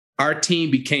 our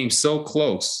team became so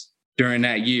close during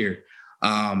that year.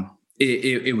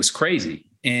 It was crazy.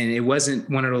 And it wasn't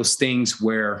one of those things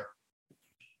where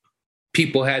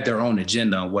people had their own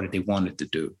agenda on what they wanted to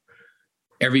do.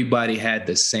 Everybody had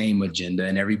the same agenda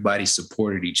and everybody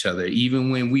supported each other. Even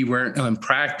when we weren't in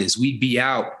practice, we'd be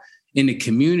out in the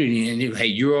community and, hey,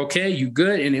 you're okay, you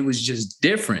good? And it was just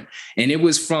different. And it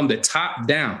was from the top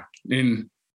down. And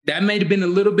that may have been a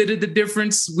little bit of the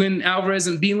difference when Alvarez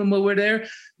and Bielema were there,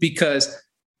 because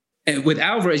with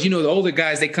Alvarez, the older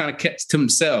guys, they kind of kept to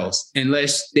themselves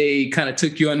unless they kind of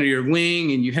took you under your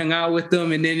wing and you hung out with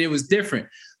them. And then it was different.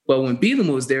 But when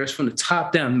Bielema was there, it's from the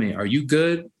top down, man, are you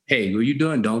good? Hey, what are you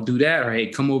doing? Don't do that. Or, hey,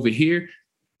 come over here.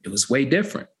 It was way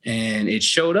different. And it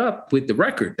showed up with the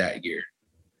record that year.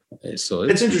 So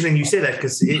it's interesting you say that,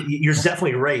 because you're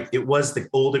definitely right. It was the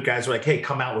older guys were like, hey,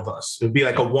 come out with us. It would be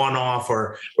like a one-off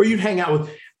or you'd hang out with,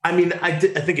 I mean, I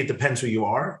think it depends who you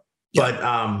are, but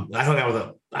I hung out with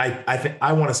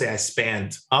I want to say I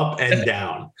spanned up and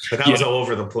down. Like I was all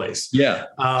over the place. Yeah.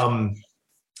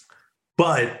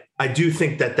 But I do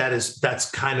think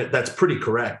that's pretty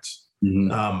correct.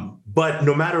 Mm-hmm. But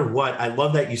no matter what, I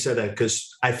love that you said that,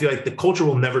 because I feel like the culture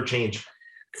will never change.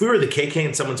 If we were the KK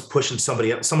and someone's pushing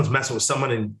somebody up, someone's messing with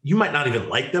someone and you might not even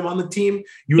like them on the team,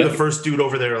 you were the first dude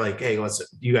over there like, hey, listen,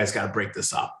 you guys got to break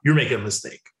this up. You're making a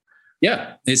mistake.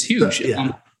 Yeah, it's huge.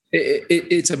 Yeah.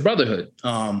 It's a brotherhood.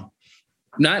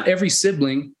 Not every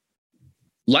sibling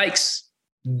likes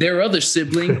their other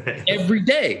sibling every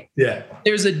day. Yeah.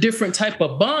 There's a different type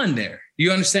of bond there.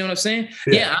 You understand what I'm saying?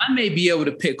 Yeah, I may be able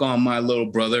to pick on my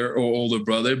little brother or older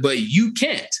brother, but you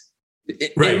can't.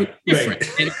 Right.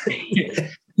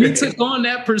 We took on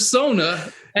that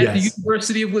persona at the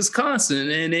University of Wisconsin,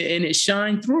 and it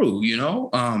shined through,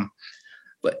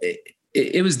 But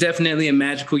it was definitely a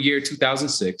magical year,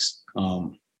 2006.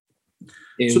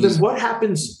 Then what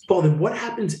happens, Paul? Then what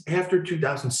happens after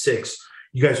 2006?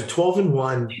 You guys are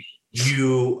 12-1.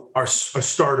 You are a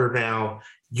starter now.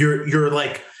 You're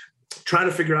like trying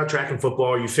to figure out track and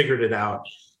football. You figured it out.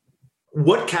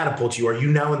 What catapults you? Are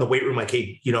you now in the weight room like,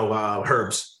 hey,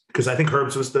 Herbs? Because I think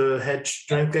Herbs was the head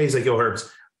strength guy. He's like, yo, Herbs,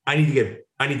 I need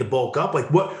to bulk up. Like,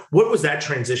 what was that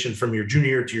transition from your junior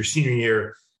year to your senior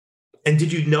year? And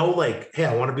did you know, like, hey,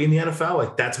 I want to be in the NFL?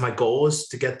 Like, that's my goal, is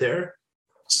to get there?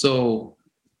 So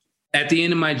at the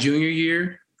end of my junior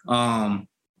year, more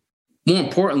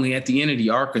importantly, at the end of the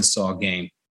Arkansas game,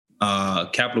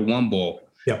 Capital One Bowl,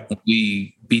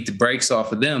 we beat the brakes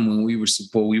off of them when we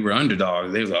were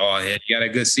underdogs. They were like, oh, yeah, you got a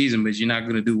good season, but you're not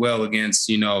going to do well against,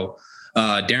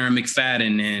 Darren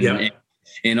McFadden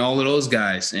and all of those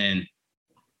guys. And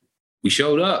we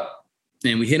showed up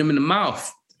and we hit them in the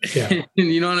mouth. Yeah.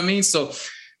 You know what I mean? So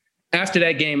after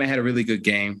that game, I had a really good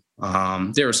game.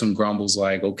 There were some grumbles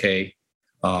like, okay,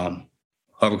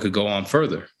 Hubbard could go on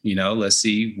further. Let's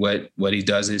see what he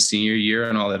does his senior year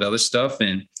and all that other stuff.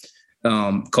 And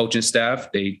coaching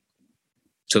staff, they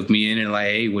took me in and like,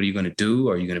 hey, what are you going to do?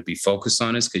 Are you going to be focused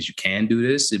on this? Because you can do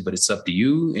this, but it's up to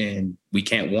you. And we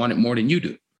can't want it more than you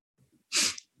do.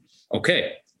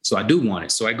 Okay. So I do want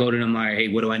it. So I go to them like, hey,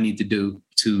 what do I need to do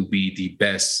to be the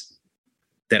best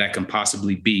that I can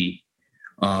possibly be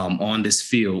on this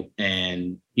field?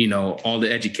 And, all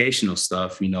the educational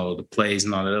stuff, the plays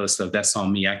and all that other stuff, that's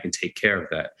on me. I can take care of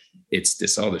that. It's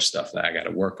this other stuff that I got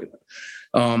to work with.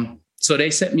 So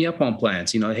they set me up on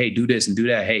plans, hey, do this and do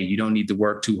that. Hey, you don't need to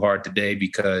work too hard today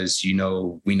because, we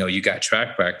know you got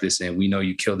track practice and we know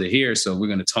you killed it here. So we're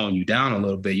going to tone you down a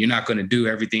little bit. You're not going to do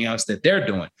everything else that they're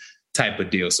doing, type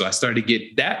of deal. So I started to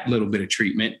get that little bit of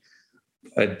treatment.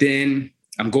 Then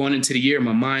I'm going into the year.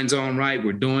 My mind's on right.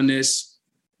 We're doing this.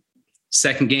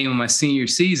 Second game of my senior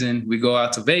season, we go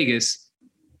out to Vegas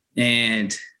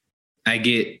and I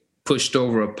get pushed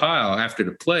over a pile after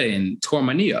the play and tore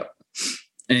my knee up.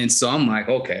 And so I'm like,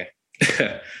 okay,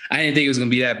 I didn't think it was going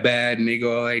to be that bad. And they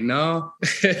go like, no,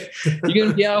 you're going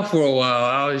to be out for a while.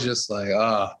 I was just like,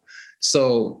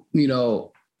 So,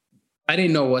 I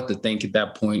didn't know what to think at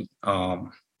that point. I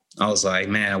was like,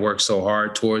 man, I worked so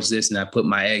hard towards this and I put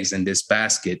my eggs in this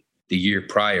basket the year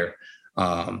prior.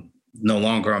 No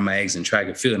longer on my eggs in track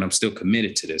and field, and I'm still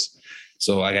committed to this.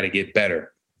 So I got to get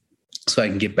better. so I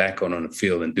can get back on the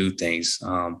field and do things.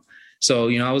 So,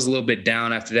 I was a little bit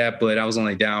down after that, but I was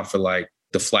only down for like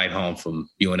the flight home from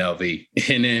UNLV.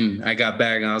 And then I got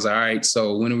back and I was like, all right,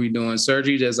 so when are we doing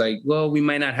surgery? Just like, well, we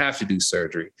might not have to do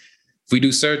surgery. If we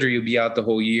do surgery, you'll be out the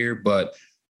whole year. But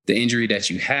the injury that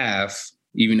you have,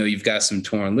 even though you've got some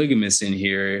torn ligaments in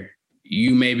here,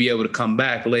 you may be able to come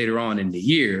back later on in the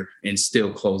year and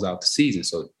still close out the season.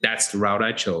 So that's the route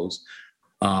I chose.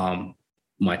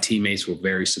 My teammates were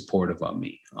very supportive of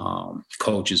me.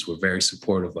 Coaches were very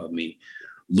supportive of me.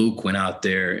 Luke went out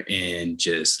there and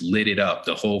just lit it up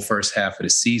the whole first half of the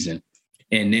season.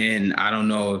 And then I don't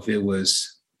know if it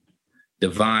was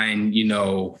divine,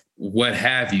 what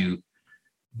have you,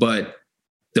 but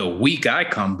the week I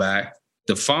come back,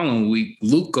 the following week,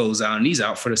 Luke goes out and he's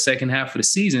out for the second half of the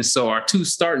season. So our two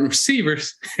starting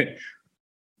receivers,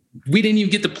 we didn't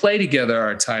even get to play together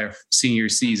our entire senior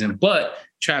season, but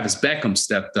Travis Beckham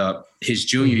stepped up his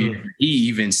junior year. He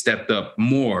even stepped up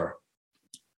more.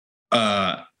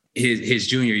 His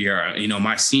junior year,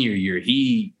 my senior year,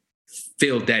 he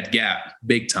filled that gap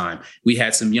big time. We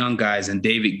had some young guys and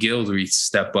David Gildery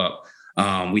step up.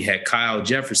 We had Kyle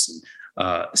Jefferson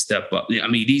step up. I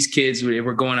mean, these kids, they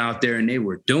were going out there and they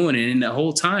were doing it. And the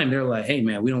whole time they're like, hey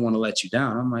man, we don't want to let you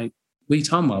down. I'm like, what are you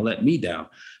talking about? Let me down.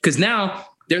 Because now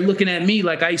they're looking at me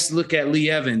like I used to look at Lee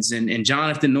Evans and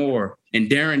Jonathan Orr and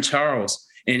Darren Charles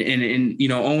and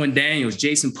Owen Daniels,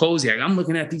 Jason Posiak. I'm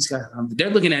looking at these guys. They're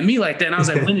looking at me like that. And I was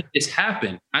like, when did this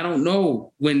happen? I don't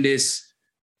know when this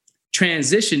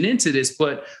transitioned into this,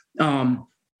 but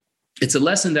it's a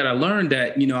lesson that I learned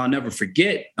that, I'll never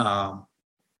forget.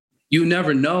 You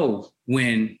never know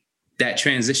when that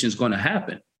transition is going to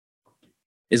happen.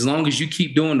 As long as you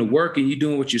keep doing the work and you're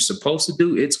doing what you're supposed to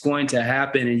do, it's going to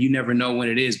happen and you never know when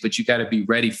it is, but you got to be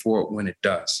ready for it when it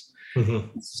does.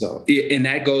 Mm-hmm. So, and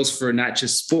that goes for not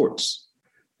just sports.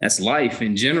 That's life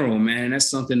in general, man. That's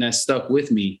something that stuck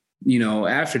with me,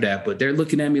 after that, but they're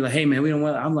looking at me like, hey man, we don't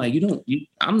want, I'm like,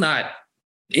 I'm not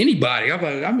anybody. I'm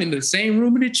like, I'm in the same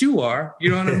room that you are, you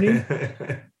know what I mean?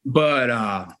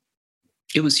 But,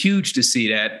 it was huge to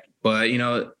see that, but,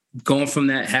 going from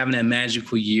that, having that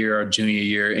magical year, our junior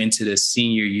year into the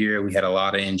senior year, we had a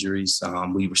lot of injuries.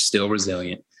 We were still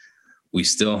resilient. We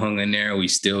still hung in there. We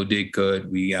still did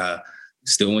good. We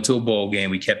still went to a bowl game.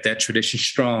 We kept that tradition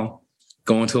strong,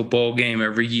 going to a bowl game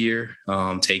every year,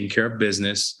 taking care of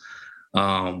business.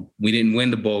 We didn't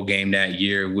win the bowl game that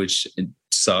year, which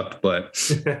sucked, but,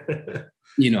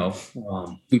 we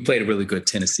played a really good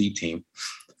Tennessee team.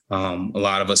 A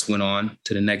lot of us went on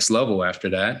to the next level after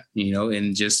that,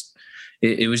 and just,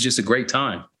 it was just a great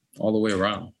time all the way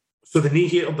around. So the knee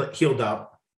healed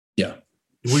up. Yeah.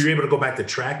 Were you able to go back to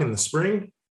track in the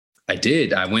spring? I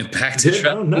did. I went back to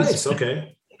track. Oh, nice.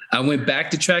 Okay. I went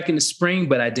back to track in the spring,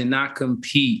 but I did not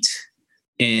compete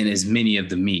in as many of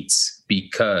the meets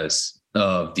because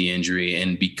of the injury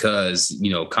and because,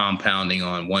 compounding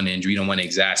on one injury, you don't want to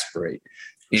exasperate.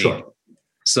 Sure.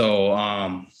 So,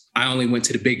 I only went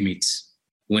to the big meets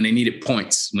when they needed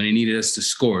points, when they needed us to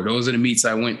score. Those are the meets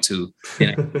I went to,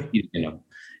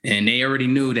 and they already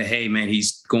knew that, hey man,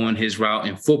 he's going his route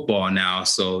in football now.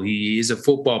 So he is a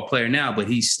football player now, but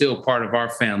he's still part of our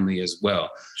family as well.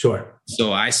 Sure.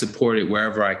 So I supported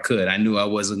wherever I could. I knew I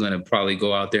wasn't going to probably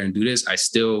go out there and do this. I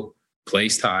still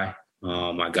placed high.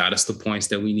 I got us the points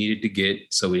that we needed to get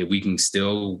so that we can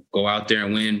still go out there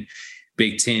and win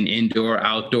Big Ten indoor,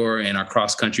 outdoor, and our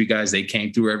cross-country guys, they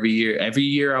came through every year. Every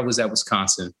year I was at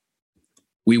Wisconsin,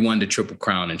 we won the Triple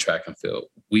Crown in track and field.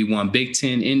 We won Big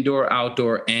Ten indoor,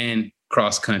 outdoor, and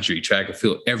cross-country track and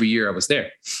field. Every year I was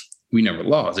there. We never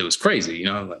lost. It was crazy,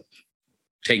 like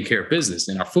taking care of business.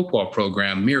 And our football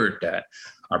program mirrored that.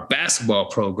 Our basketball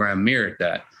program mirrored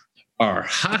that. Our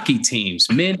hockey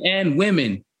teams, men and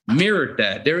women, mirrored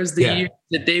that. There was the year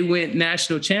that they went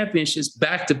national championships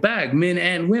back-to-back, men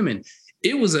and women.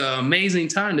 It was an amazing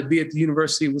time to be at the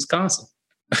University of Wisconsin.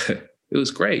 It was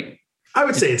great. I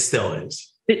would say it still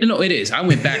is. It is. I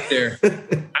went back there.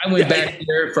 Back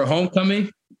there for homecoming.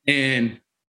 And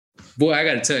boy, I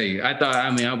got to tell you,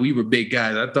 we were big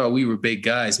guys. I thought we were big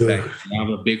guys back then. I'm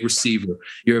a big receiver.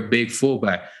 You're a big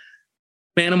fullback.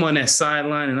 Man, I'm on that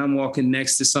sideline and I'm walking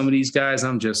next to some of these guys.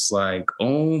 I'm just like,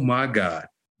 oh my God,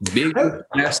 bigger,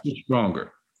 faster,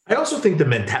 stronger. I also think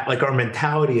our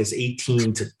mentality as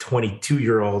 18 to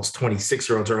 22-year-olds,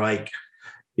 26-year-olds are like,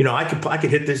 I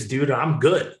could hit this dude. I'm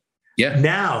good. Yeah.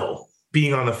 Now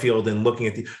being on the field and looking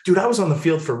at I was on the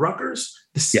field for Rutgers.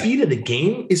 The speed of the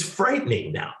game is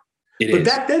frightening now. But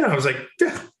back then I was like,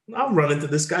 I'll run into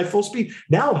this guy full speed.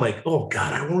 Now I'm like, oh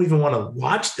God, I won't even want to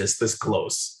watch this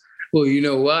close. Well, you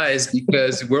know why? It's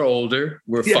because we're older,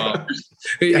 we're fathers.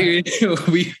 Yeah.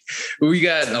 We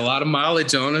got a lot of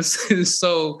mileage on us. And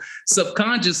so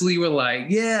subconsciously we're like,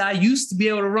 yeah, I used to be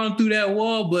able to run through that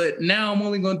wall, but now I'm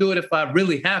only going to do it if I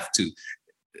really have to.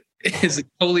 It's a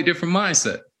totally different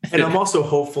mindset. And I'm also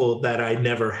hopeful that I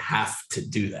never have to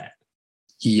do that.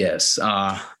 Yes.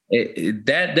 That's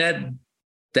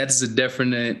a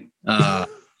definite,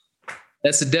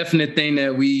 that's a definite thing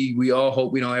that we all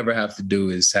hope we don't ever have to do,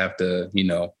 is have to,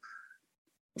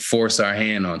 force our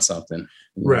hand on something.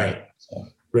 Right. So.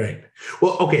 Right.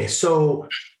 Well, okay. So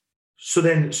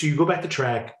you go back to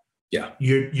track. Yeah.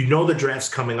 You know the draft's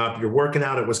coming up. You're working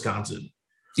out at Wisconsin.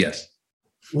 Yes.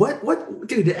 What,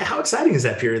 dude, how exciting is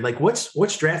that period? Like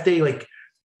what's draft day? Like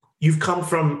you've come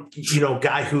from,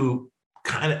 guy who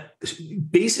kind of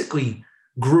basically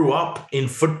grew up in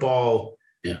football,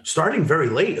 starting very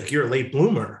late. Like you're a late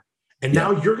bloomer, and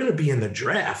now you're going to be in the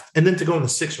draft, and then to go in the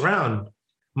 6th round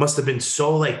must have been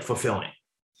so like fulfilling.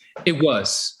 It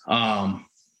was. I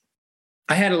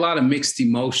had a lot of mixed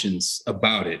emotions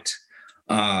about it.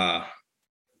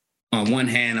 On one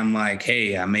hand, I'm like,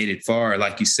 hey, I made it far.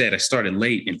 Like you said, I started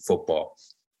late in football.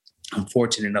 I'm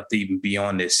fortunate enough to even be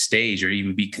on this stage or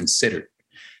even be considered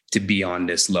to be on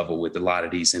this level with a lot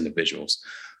of these individuals.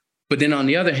 But then on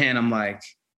the other hand, I'm like,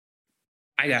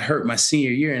 I got hurt my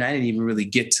senior year and I didn't even really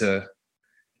get to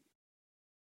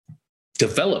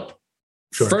develop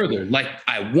further like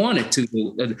I wanted to.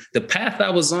 The path I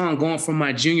was on going from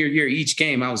my junior year, each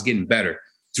game, I was getting better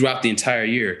throughout the entire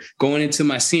year. Going into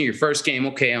my senior first game,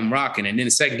 okay, I'm rocking. And then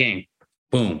the second game,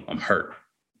 boom, I'm hurt.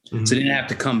 Mm-hmm. So then I have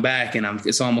to come back, and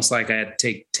it's almost like I had to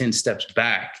take 10 steps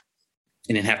back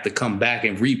and then have to come back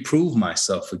and reprove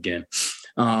myself again.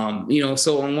 So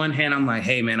on one hand, I'm like,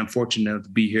 hey, man, I'm fortunate to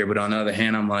be here. But on the other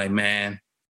hand, I'm like, man,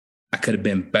 I could have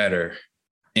been better,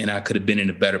 and I could have been in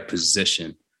a better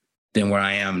position than where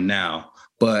I am now.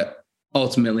 But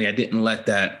ultimately, I didn't let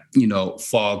that,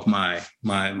 fog my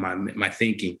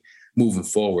thinking moving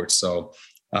forward. So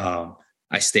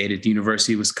I stayed at the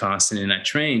University of Wisconsin and I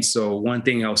trained. So one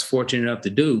thing I was fortunate enough to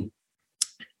do,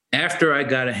 after I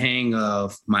got a hang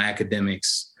of my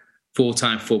academics,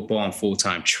 full-time football and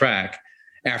full-time track,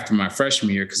 after my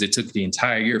freshman year, because it took the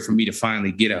entire year for me to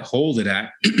finally get a hold of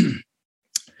that,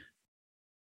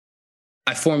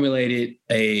 I formulated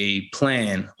a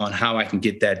plan on how I can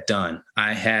get that done.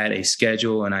 I had a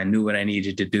schedule and I knew what I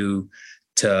needed to do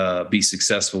to be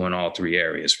successful in all 3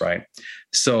 areas, right?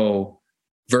 So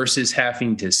versus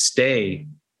having to stay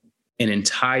an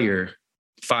entire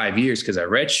 5 years because I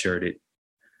redshirted,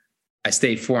 I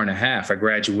stayed 4.5. I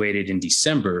graduated in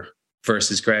December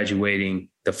versus graduating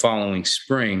the following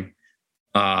spring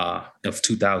of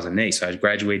 2008. So I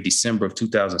graduated December of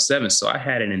 2007. So I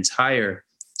had an entire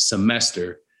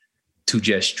semester to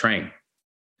just train.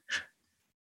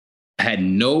 I had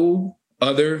no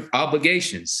other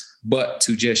obligations but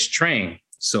to just train.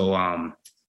 So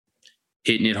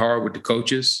hitting it hard with the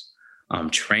coaches,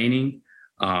 training,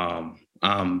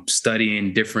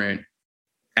 studying different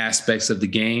aspects of the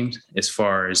game as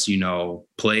far as,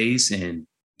 plays and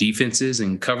defenses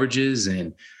and coverages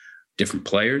and different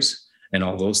players and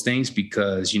all those things.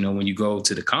 Because, when you go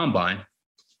to the combine,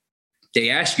 they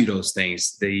ask you those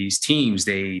things. These teams,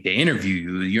 they interview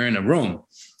you. You're in a room.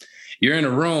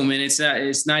 And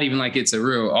it's not even like it's a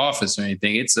real office or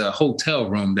anything. It's a hotel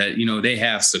room that, they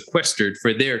have sequestered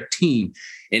for their team.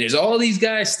 And there's all these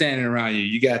guys standing around you.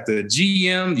 You got the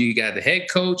GM, you got the head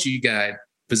coach, you got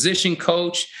position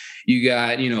coach, you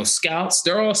got, scouts.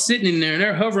 They're all sitting in there and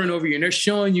they're hovering over you and they're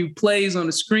showing you plays on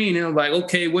the screen. And I'm like,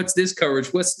 okay, what's this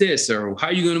coverage? What's this? Or how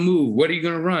are you going to move? What are you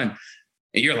going to run?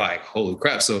 And you're like, holy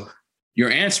crap. So you're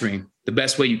answering the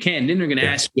best way you can. Then they're going to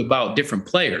ask you about different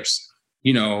players.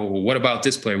 What about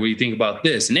this player? What do you think about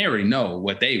this? And they already know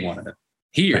what they want to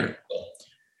hear. Right.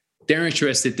 They're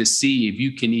interested to see if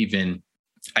you can even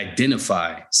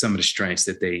identify some of the strengths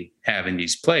that they have in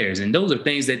these players. And those are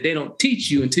things that they don't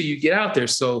teach you until you get out there.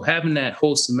 So having that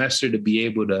whole semester to be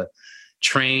able to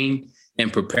train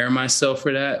and prepare myself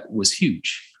for that was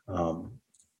huge.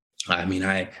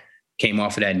 I came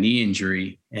off of that knee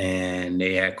injury and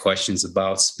they had questions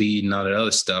about speed and all that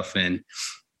other stuff. And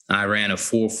I ran a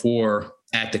 4.4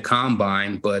 at the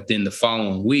combine, but then the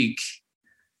following week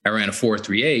I ran a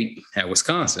 4.38 at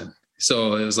Wisconsin.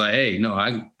 So it was like, hey, no,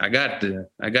 I got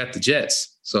the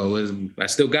jets. So I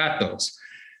still got those.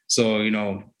 So,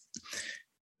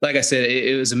 like I said,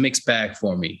 it was a mixed bag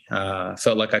for me. I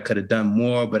felt like I could have done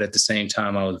more, but at the same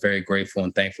time, I was very grateful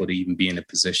and thankful to even be in the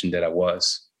position that I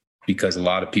was, because a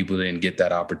lot of people didn't get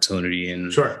that opportunity.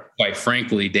 And quite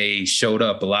frankly, they showed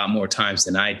up a lot more times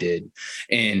than I did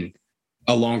in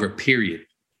a longer period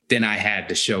then I had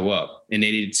to show up, and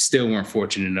they still weren't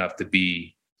fortunate enough to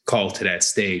be called to that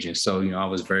stage. And so, I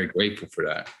was very grateful for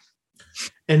that.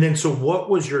 And then, so what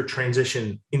was your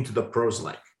transition into the pros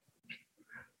like?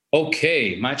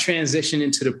 Okay. My transition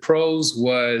into the pros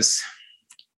was,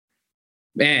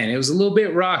 man, it was a little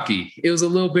bit rocky.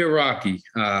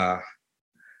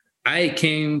 I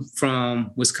came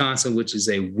from Wisconsin, which is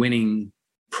a winning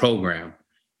program,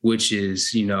 which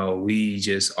is, we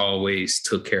just always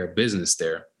took care of business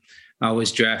there. I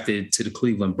was drafted to the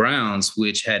Cleveland Browns,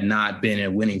 which had not been a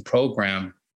winning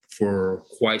program for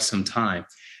quite some time.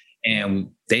 And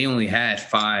they only had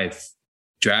 5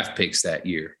 draft picks that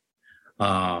year.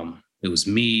 It was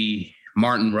me,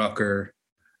 Martin Rucker,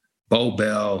 Bo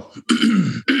Bell,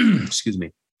 excuse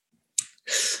me.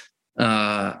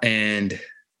 And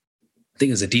I think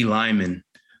it was a D lineman,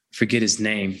 forget his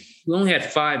name. We only had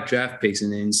 5 draft picks.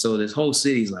 And then so this whole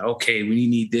city's like, okay, we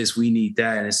need this, we need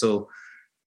that. And so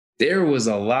there was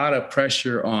a lot of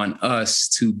pressure on us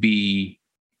to be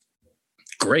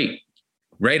great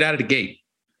right out of the gate,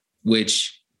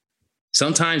 which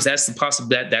sometimes that's the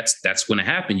possibility that's going to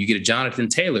happen. You get a Jonathan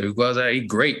Taylor who goes out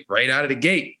great right out of the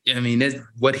gate. I mean, that's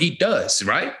what he does,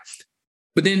 right?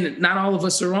 But then not all of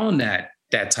us are on that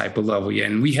type of level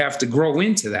yet, and we have to grow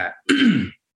into that.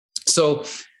 So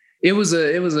it was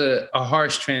a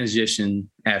harsh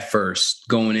transition at first,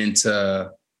 going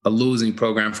into a losing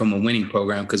program from a winning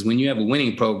program. Because when you have a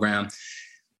winning program,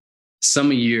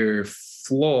 some of your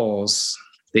flaws,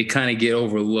 they kind of get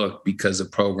overlooked because the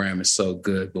program is so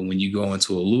good. But when you go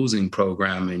into a losing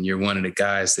program and you're one of the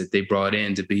guys that they brought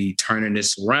in to be turning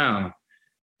this around,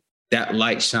 that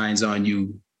light shines on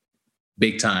you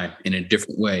big time in a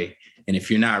different way. And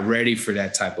if you're not ready for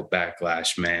that type of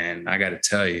backlash, man, I got to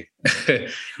tell you,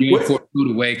 you're in for a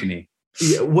rude awakening.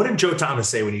 Yeah, what did Joe Thomas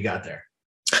say when you got there?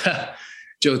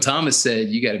 Joe Thomas said,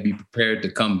 you got to be prepared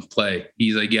to come play.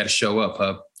 He's like, you got to show up,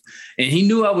 Hub. And he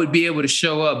knew I would be able to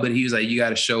show up, but he was like, you got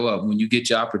to show up. When you get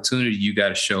your opportunity, you got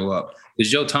to show up.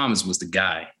 Because Joe Thomas was the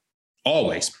guy,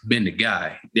 always been the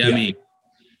guy. Yeah. I mean,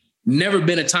 never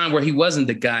been a time where he wasn't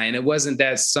the guy. And it wasn't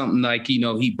that something like,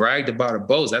 he bragged about or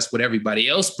boast. That's what everybody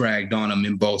else bragged on him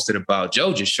and boasted about.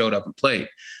 Joe just showed up and played,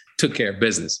 took care of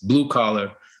business, blue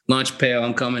collar, lunch pail.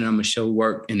 I'm coming, I'm going to show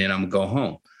work, and then I'm going to go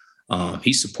home.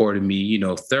 He supported me,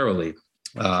 thoroughly.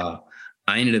 I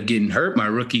ended up getting hurt my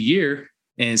rookie year.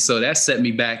 And so that set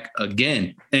me back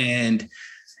again. And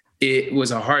it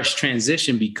was a harsh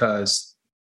transition because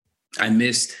I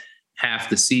missed half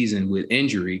the season with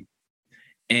injury.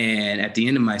 And at the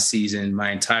end of my season,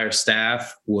 my entire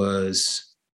staff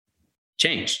was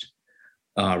changed.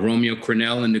 Romeo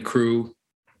Crennel and the crew,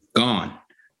 gone.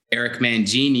 Eric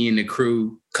Mangini and the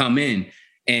crew come in.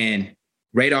 And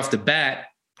right off the bat,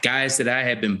 guys that I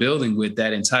had been building with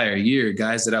that entire year,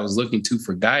 guys that I was looking to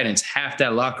for guidance, half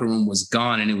that locker room was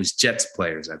gone, and it was Jets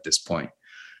players at this point.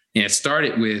 And it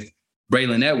started with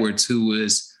Braylon Edwards, who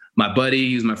was my buddy,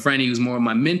 he was my friend, he was more of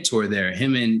my mentor there.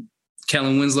 Him and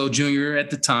Kellen Winslow Jr. at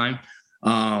the time,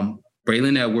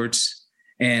 Braylon Edwards,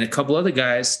 and a couple other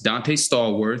guys, Dante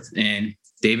Stallworth and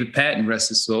David Patton, rest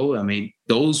his soul. I mean,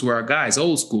 those were our guys,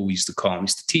 old school, we used to call them.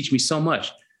 Used to teach me so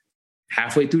much.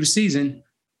 Halfway through the season,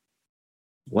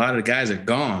 a lot of the guys are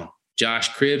gone.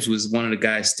 Josh Cribbs was one of the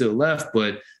guys still left,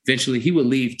 but eventually he would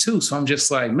leave too. So I'm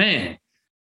just like, man,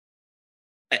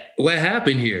 what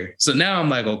happened here? So now I'm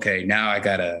like, okay, now I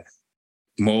got to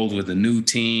mold with a new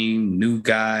team, new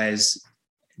guys.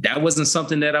 That wasn't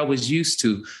something that I was used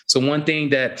to. So one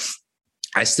thing that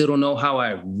I still don't know how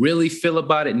I really feel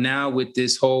about it now with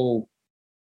this whole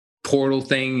portal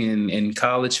thing in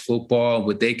college football,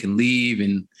 what they can leave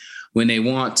and when they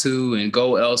want to and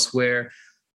go elsewhere.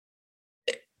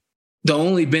 The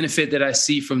only benefit that I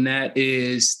see from that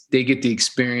is they get the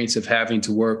experience of having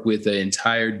to work with an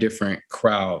entire different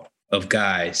crowd of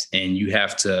guys, and you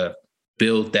have to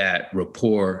build that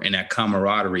rapport and that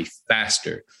camaraderie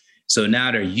faster. So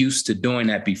now they're used to doing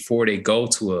that before they go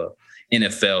to a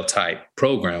NFL type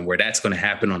program where that's going to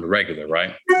happen on the regular,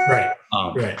 right? Right.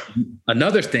 Right.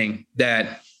 Another thing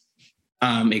that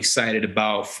I'm excited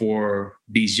about for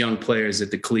these young players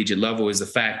at the collegiate level is the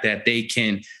fact that the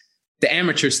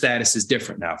amateur status is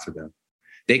different now for them.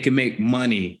 They can make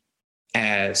money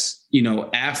as,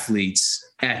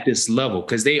 athletes at this level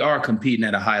because they are competing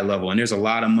at a high level. And there's a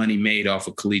lot of money made off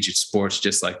of collegiate sports,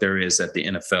 just like there is at the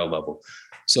NFL level.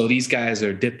 So these guys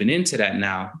are dipping into that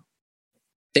now.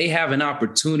 They have an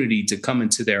opportunity to come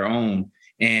into their own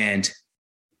and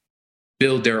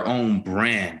build their own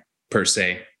brand, per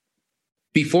se,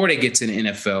 before they get to the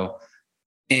NFL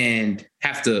and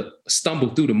have to stumble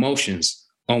through the motions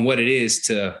on what it is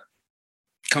to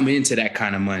come into that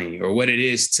kind of money or what it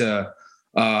is to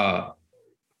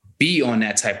be on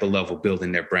that type of level,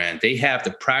 building their brand. They have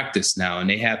the practice now, and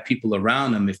they have people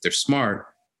around them, if they're smart,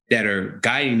 that are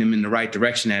guiding them in the right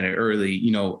direction at an early,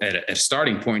 at a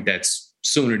starting point that's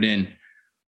sooner than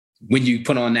when you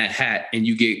put on that hat and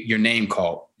you get your name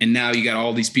called. And now you got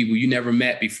all these people you never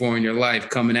met before in your life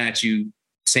coming at you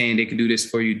saying they can do this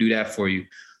for you, do that for you.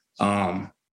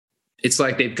 It's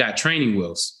like they've got training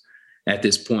wheels at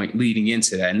this point leading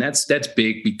into that. And that's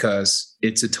big because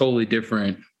it's a totally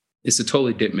different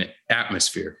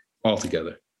atmosphere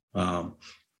altogether.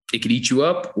 It could eat you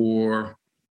up or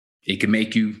it can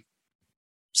make you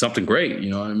something great. You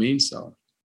know what I mean? So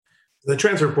the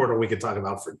transfer portal we could talk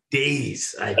about for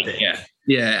days, I think.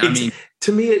 Yeah.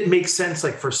 To me, it makes sense.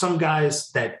 Like for some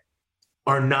guys that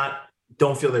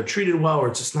don't feel they're treated well, or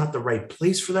it's just not the right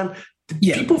place for them.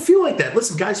 Yeah. People feel like that.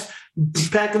 Listen, guys,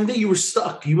 back in the day, you were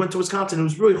stuck. You went to Wisconsin. It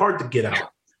was really hard to get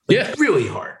out. Really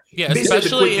hard. Yeah,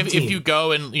 especially if you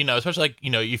go and, especially like,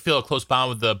 you feel a close bond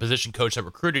with the position coach that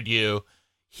recruited you.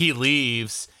 He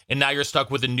leaves, and now you're stuck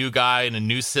with a new guy in a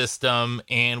new system,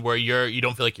 and where you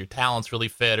don't feel like your talent's really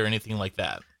fit or anything like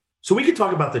that. So we could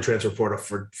talk about the transfer portal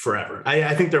for forever.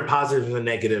 I think there are positives and the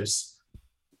negatives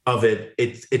of it.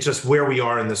 It's just where we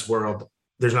are in this world.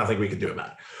 There's nothing we can do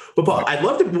about it. But Paul, I'd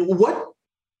love to.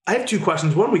 I have two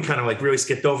questions. One we kind of like really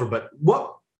skipped over, but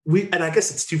and I guess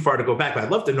it's too far to go back. But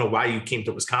I'd love to know why you came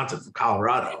to Wisconsin from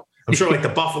Colorado. I'm sure like the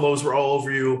Buffaloes were all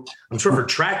over you. I'm sure for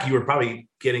track, you were probably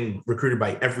getting recruited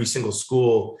by every single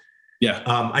school. Yeah.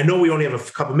 I know we only have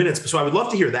a couple minutes, so I would love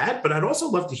to hear that, but I'd also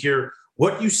love to hear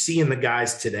what you see in the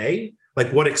guys today,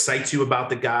 like what excites you about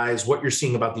the guys, what you're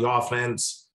seeing about the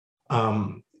offense,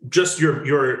 just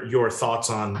your thoughts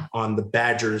on the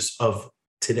Badgers of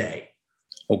today.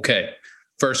 Okay.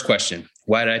 First question.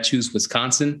 Why did I choose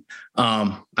Wisconsin?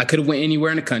 I could have went anywhere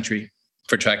in the country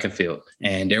for track and field.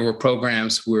 And there were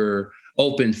programs were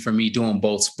open for me doing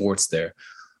both sports there.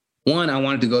 One, I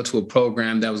wanted to go to a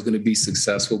program that was going to be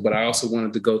successful, but I also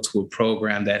wanted to go to a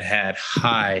program that had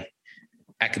high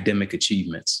academic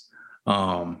achievements.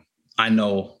 I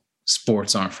know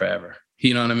sports aren't forever.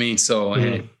 You know what I mean? So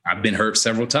and I've been hurt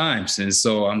several times. And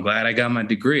so I'm glad I got my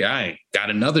degree. I got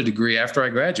another degree after I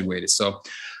graduated.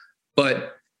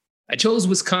 But I chose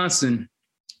Wisconsin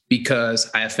because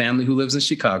I have family who lives in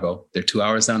Chicago. They're 2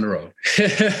 hours down the road.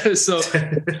 So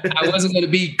I wasn't going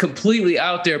to be completely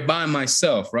out there by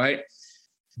myself, right?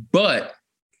 But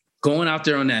going out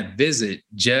there on that visit,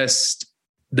 just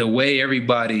the way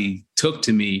everybody took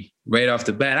to me right off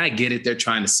the bat, I get it. They're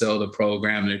trying to sell the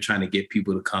program. They're trying to get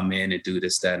people to come in and do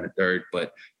this, that, and the third.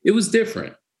 But it was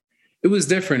different. It was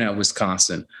different at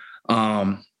Wisconsin.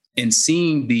 And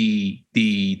seeing the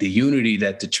unity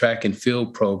that the track and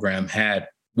field program had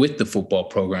with the football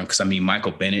program, because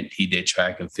Michael Bennett, he did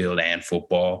track and field and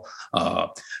football.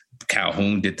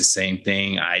 Calhoun did the same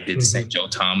thing. I did the same. Joe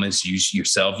Thomas,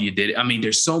 yourself, you did it.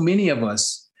 There's so many of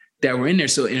us that were in there.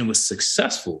 And it was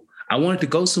successful. I wanted to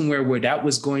go somewhere where that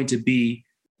was going to be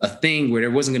a thing where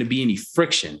there wasn't going to be any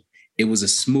friction. It was a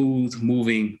smooth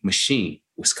moving machine.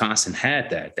 Wisconsin had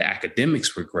that. The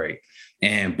academics were great.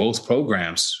 And both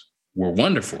programs were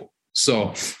wonderful.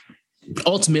 So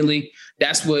ultimately,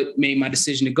 that's what made my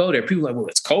decision to go there. People were like, well,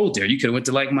 it's cold there. You could have went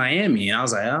to like Miami. And I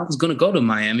was like, I was going to go to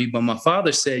Miami, but my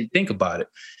father said, think about it.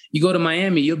 You go to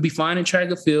Miami, you'll be fine in track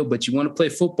and field, but you want to play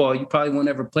football, you probably won't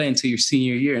ever play until your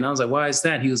senior year. And I was like, why is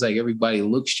that? He was like, everybody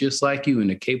looks just like you and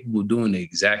they're capable of doing the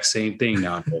exact same thing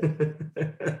now.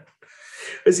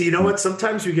 Listen, you know what?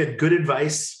 Sometimes we get good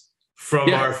advice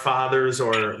from our fathers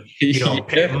or,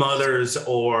 mothers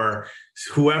or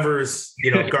whoever's,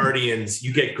 guardians.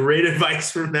 You get great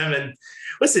advice from them. And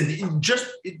listen,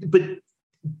 but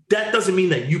that doesn't mean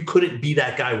that you couldn't be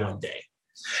that guy one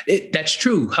day. That's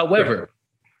true. However,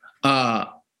 I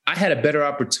had a better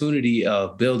opportunity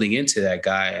of building into that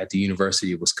guy at the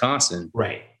University of Wisconsin.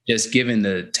 Right. Just given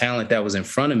the talent that was in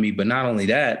front of me, but not only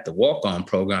that, the walk-on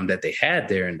program that they had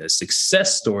there and the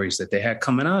success stories that they had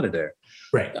coming out of there.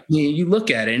 Right. You look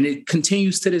at it and it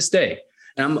continues to this day.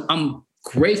 And I'm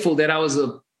grateful that I was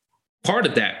a part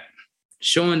of that,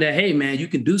 showing that, hey, man, you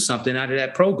can do something out of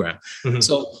that program. Mm-hmm.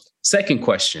 So second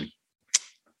question,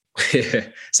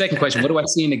 what do I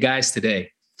see in the guys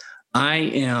today? I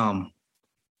am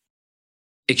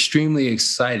extremely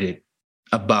excited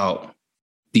about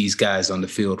these guys on the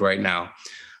field right now.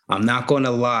 I'm not going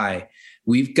to lie.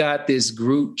 We've got this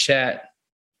group chat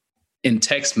and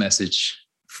text message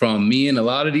from me and a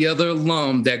lot of the other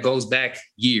alum that goes back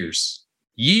years.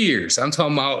 I'm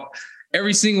talking about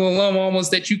every single alum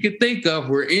almost that you could think of.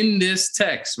 We're in this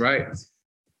text, right?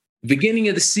 Beginning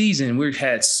of the season, we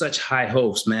had such high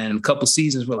hopes, man. A couple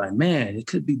seasons, we're like, man, it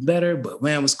could be better, but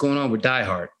man, what's going on? We're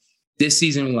diehard. This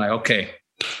season, we're like, okay,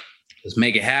 let's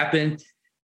make it happen.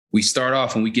 We start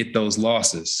off and we get those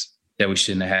losses that we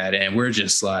shouldn't have had. And we're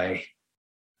just like,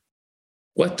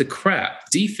 what the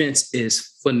crap? Defense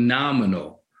is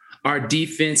phenomenal. Our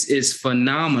defense is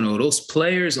phenomenal. Those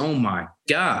players, oh my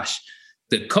gosh.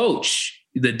 The coach,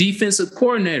 the defensive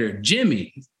coordinator,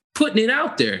 Jimmy, putting it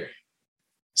out there.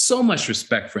 So much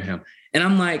respect for him. And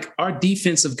I'm like, our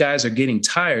defensive guys are getting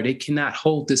tired. They cannot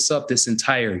hold this up this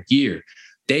entire year.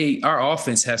 Our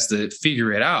offense has to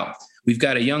figure it out. We've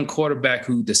got a young quarterback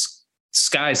who the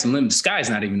sky's the limit. The sky's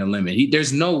not even a limit.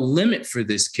 There's no limit for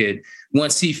this kid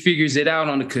once he figures it out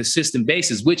on a consistent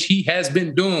basis, which he has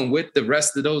been doing with the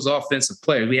rest of those offensive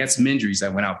players. We had some injuries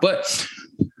that went out. But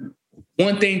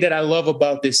one thing that I love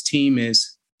about this team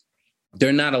is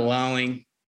they're not allowing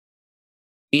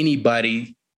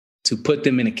anybody to put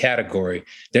them in a category.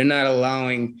 They're not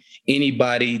allowing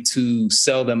anybody to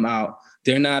sell them out.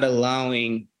 They're not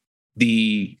allowing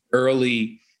the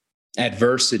early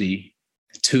adversity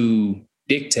to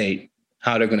dictate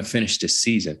how they're going to finish this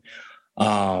season.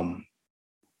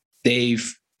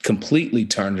 They've completely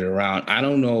turned it around. I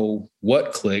don't know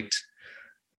what clicked,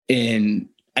 and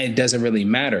it doesn't really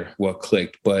matter what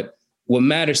clicked, but what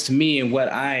matters to me and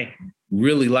what I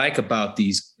really like about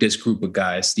this group of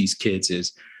guys, these kids,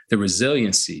 is the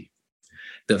resiliency.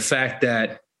 The fact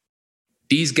that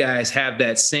these guys have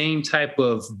that same type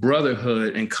of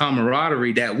brotherhood and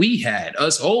camaraderie that we had.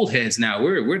 Us old heads now,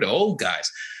 we're the old guys.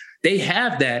 They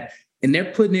have that, and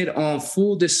they're putting it on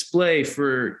full display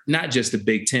for not just the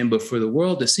Big Ten, but for the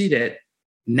world to see that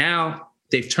now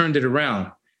they've turned it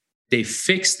around. They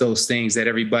fixed those things that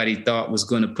everybody thought was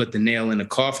going to put the nail in the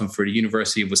coffin for the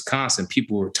University of Wisconsin.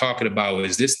 People were talking about,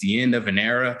 is this the end of an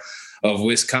era of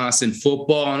Wisconsin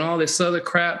football and all this other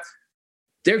crap?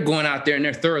 They're going out there and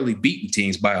they're thoroughly beating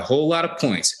teams by a whole lot of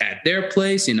points at their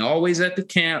place and always at the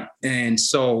camp. And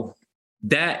so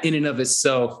that in and of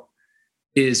itself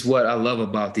is what I love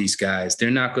about these guys. They're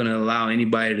not going to allow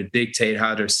anybody to dictate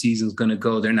how their season's going to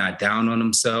go. They're not down on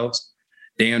themselves.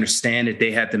 They understand that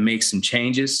they had to make some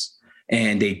changes,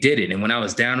 and they did it. And when I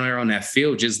was down there on that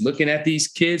field, just looking at these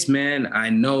kids, man, I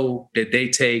know that they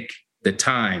take the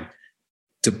time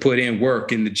to put in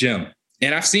work in the gym.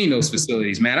 And I've seen those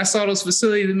facilities, man. I saw those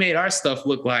facilities that made our stuff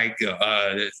look like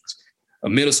a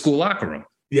middle school locker room.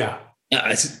 Yeah.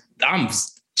 I'm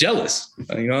jealous.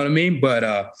 You know what I mean? But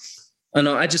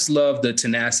I just love the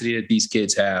tenacity that these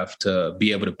kids have to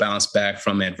be able to bounce back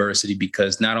from adversity,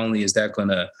 because not only is that going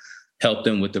to help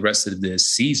them with the rest of this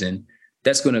season,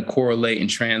 that's going to correlate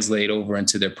and translate over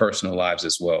into their personal lives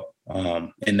as well.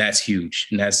 And that's huge.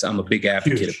 And I'm a big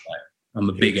advocate of that. I'm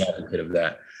a big advocate of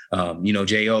that.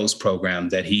 J.O.'s program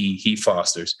that he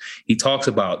fosters, he talks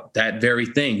about that very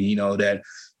thing, that,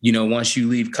 once you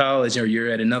leave college or you're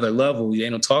at another level, they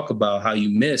don't talk about how you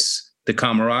miss the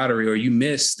camaraderie or you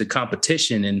miss the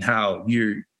competition and how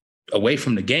you're away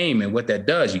from the game and what that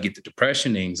does. You get the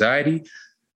depression, the anxiety.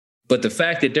 But the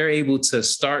fact that they're able to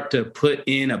start to put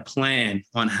in a plan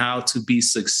on how to be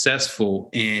successful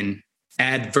in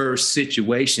adverse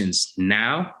situations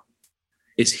now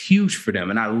is huge for them.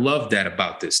 And I love that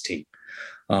about this team.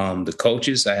 The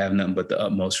coaches, I have nothing but the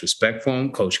utmost respect for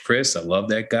him. Coach Chris, I love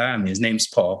that guy. I mean, his name's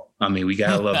Paul. I mean, we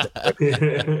got to love that.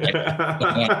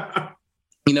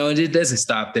 It doesn't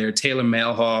stop there. Taylor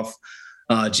Malhoff,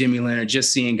 Jimmy Leonard,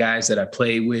 just seeing guys that I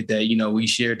played with that, we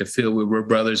shared the field with, we're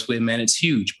brothers with, man, it's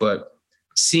huge. But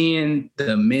seeing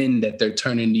the men that they're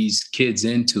turning these kids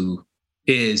into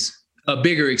is a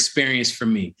bigger experience for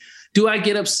me. Do I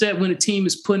get upset when a team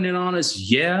is putting it on us?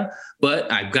 Yeah, but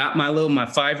I've got my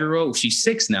 5-year-old. She's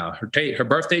 6 now. Her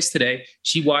birthday's today.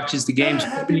 She watches the games.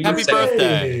 Happy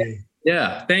birthday.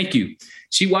 Yeah, thank you.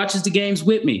 She watches the games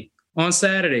with me on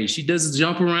Saturday. She does the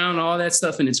jump around, all that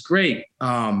stuff, and it's great.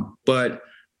 But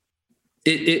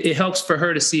it helps for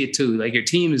her to see it too. Like, your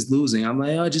team is losing. I'm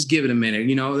like, oh, just give it a minute.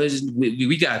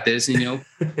 We got this.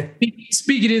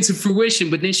 Speak it into fruition.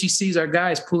 But then she sees our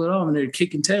guys pull it off and they're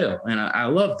kicking tail. And I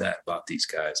love that about these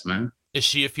guys, man. Is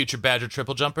she a future Badger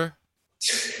triple jumper?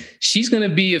 She's going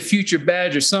to be a future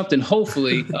Badger something,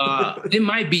 hopefully. It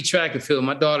might be track and field.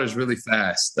 My daughter's really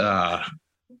fast.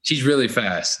 She's really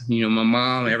fast. My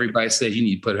mom, everybody says you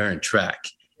need to put her in track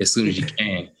as soon as you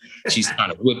can. She's trying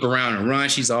to whip around and run.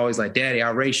 She's always like, Daddy,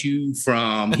 I'll race you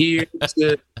from here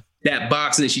to that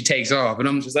box, and then she takes off. And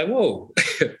I'm just like, whoa.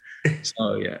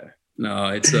 So, yeah. No,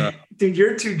 it's dude,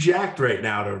 you're too jacked right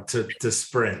now to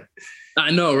sprint.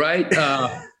 I know, right?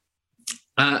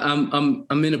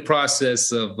 I'm in the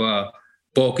process of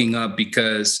bulking up,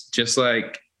 because just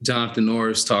like Jonathan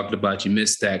Norris talked about, you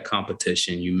miss that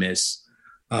competition. You miss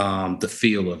the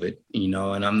feel of it,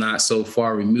 and I'm not so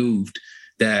far removed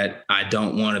that I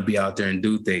don't want to be out there and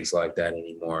do things like that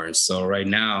anymore. And so right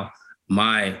now,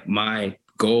 my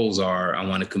goals are, I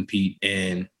want to compete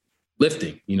in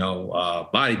lifting,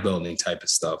 bodybuilding type of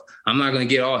stuff. I'm not going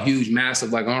to get all huge,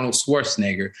 massive like Arnold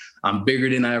Schwarzenegger. I'm bigger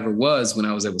than I ever was when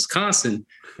I was at Wisconsin.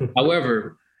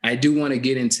 However, I do want to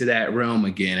get into that realm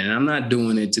again. And I'm not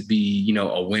doing it to be,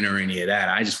 a winner or any of that.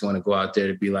 I just want to go out there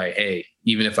to be like, hey,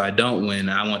 even if I don't win,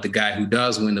 I want the guy who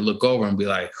does win to look over and be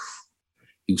like,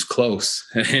 he was close.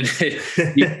 And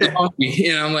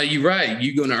I'm like, you're right.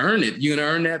 You're going to earn it. You're going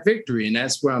to earn that victory. And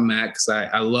that's where I'm at, because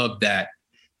I love that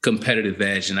competitive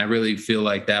edge. And I really feel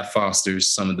like that fosters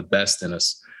some of the best in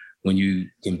us when you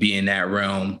can be in that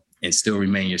realm and still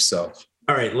remain yourself.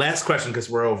 All right. Last question, because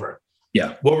we're over.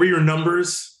 Yeah. What were your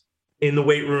numbers in the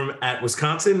weight room at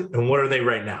Wisconsin, and what are they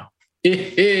right now?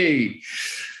 Hey.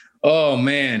 Oh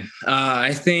man.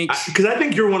 I think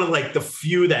you're one of like the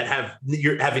few that have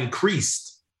increased.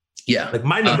 Yeah. Like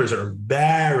my numbers are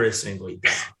embarrassingly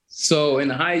down. So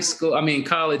in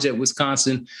college at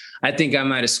Wisconsin, I think I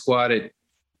might've squatted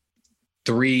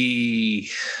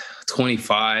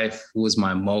 325 was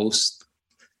my most.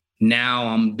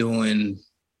 Now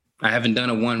I haven't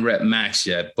done a 1 rep max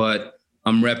yet, but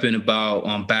I'm repping about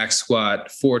on back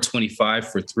squat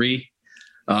 425 for 3.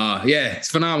 It's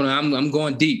phenomenal. I'm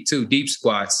going deep too, deep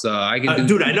squats. I can do.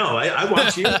 Dude, I know. I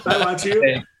watch you. I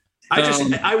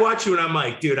watch you and I'm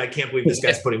like, dude, I can't believe this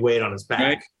guy's putting weight on his back.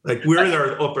 Right? Like we're in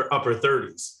our upper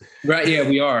 30s. Right. Yeah,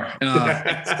 we are.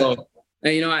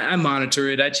 I monitor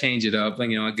it. I change it up. I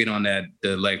get on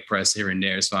the leg press here and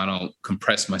there so I don't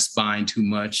compress my spine too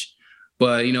much.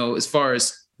 But, as far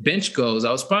as bench goes,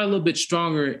 I was probably a little bit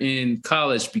stronger in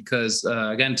college because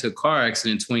I got into a car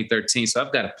accident in 2013. So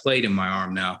I've got a plate in my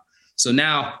arm now. So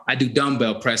now I do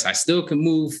dumbbell press. I still can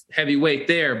move heavy weight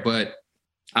there, but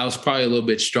I was probably a little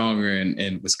bit stronger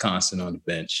in Wisconsin on the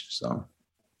bench. So,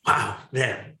 wow,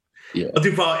 man. Yeah. Well,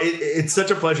 dude, Paul, it's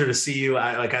such a pleasure to see you.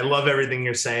 I love everything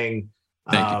you're saying.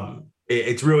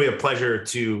 It's really a pleasure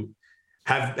to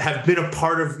have been a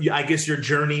part of, I guess, your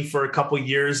journey for a couple of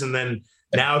years, and then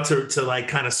now to like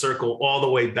kind of circle all the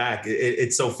way back.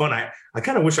 It's so fun. I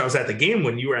kind of wish I was at the game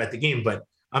when you were at the game, but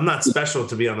I'm not special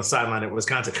to be on the sideline at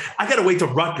Wisconsin. I got to wait till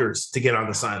Rutgers to get on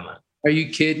the sideline. Are you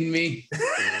kidding me?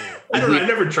 I don't know. I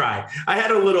never tried. I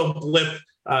had a little blip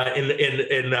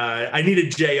I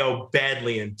needed J.O.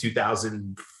 badly in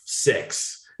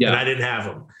 2006, and I didn't have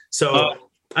him. So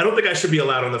I don't think I should be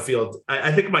allowed on the field.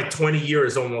 I think my 20 year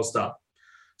is almost up.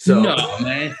 So no,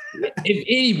 man. If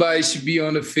anybody should be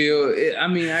on the field, I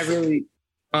really,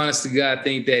 honest to God,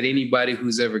 think that anybody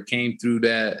who's ever came through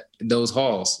those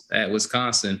halls at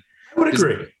Wisconsin, I would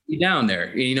agree. Be down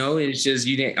there. It's just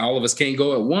all of us can't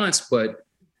go at once, but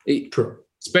true.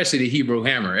 Especially the Hebrew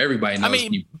Hammer. Everybody knows.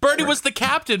 Bernie was the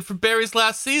captain for Barry's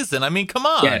last season. Come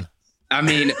on. Yeah.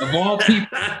 Of all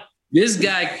people, this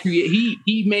guy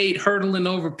he made hurtling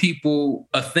over people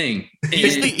a thing.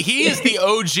 He is the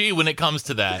OG when it comes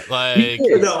to that. Like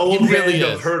the old man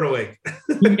of hurdling.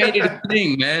 He made it a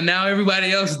thing, man. Now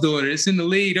everybody else is doing it. It's in the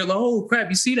league. They're like, oh crap,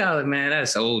 you see that? Man,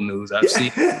 that's old news. I've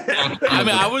seen.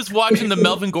 I was watching the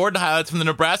Melvin Gordon highlights from the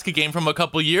Nebraska game from a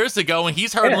couple years ago, and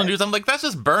he's hurdling dudes. I'm like, that's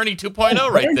just Bernie 2.0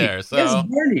 right there. So that's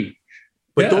Bernie.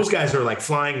 But those guys are like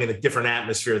flying in a different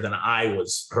atmosphere than I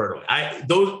was hurdling.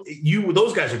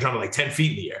 Those guys are jumping like 10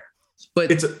 feet in the air.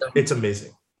 But it's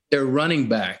amazing. They're running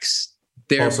backs.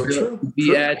 They're also built to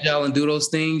be agile and do those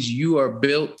things. You are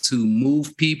built to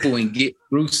move people and get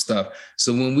through stuff.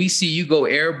 So when we see you go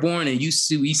airborne and we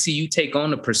see you take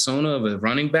on the persona of a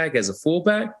running back as a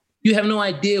fullback, you have no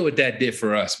idea what that did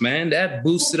for us, man. That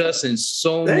boosted us in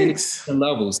so many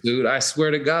levels, dude. I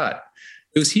swear to God,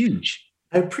 it was huge.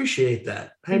 I appreciate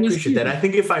that. I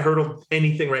think if I hurdled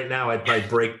anything right now, I'd probably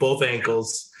break both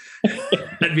ankles.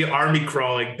 I'd be army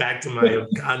crawling back to my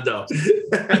condo.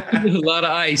 A lot of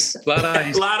ice.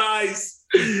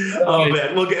 Oh,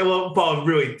 man. Well, Paul,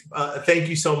 really, thank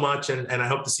you so much. And I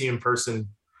hope to see you in person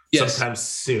sometime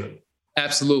soon.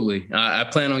 Absolutely. I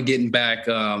plan on getting back.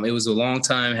 It was a long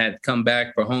time, had come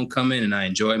back for homecoming, and I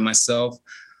enjoyed myself.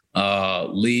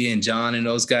 Lee and John and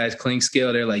those guys,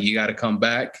 Clinkscale, they're like, you got to come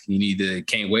back.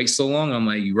 Can't wait so long. I'm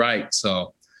like, you're right.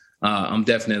 So I'm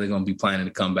definitely going to be planning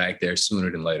to come back there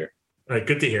sooner than later. All right.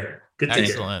 Good to hear.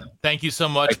 Excellent. Thank you so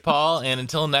much, Paul. And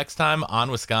until next time, on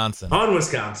Wisconsin. On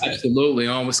Wisconsin. Absolutely.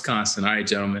 On Wisconsin. All right,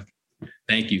 gentlemen.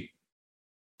 Thank you.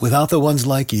 Without the ones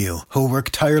like you who work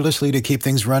tirelessly to keep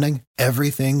things running,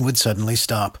 everything would suddenly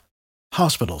stop.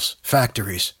 Hospitals,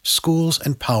 factories, schools,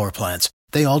 and power plants,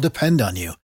 they all depend on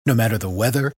you. No matter the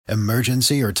weather,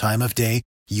 emergency, or time of day,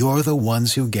 you're the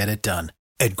ones who get it done.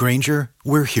 At Grainger,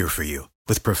 we're here for you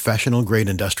with professional-grade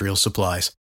industrial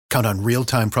supplies. Count on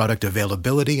real-time product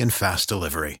availability and fast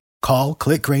delivery. Call,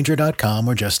 click Grainger.com,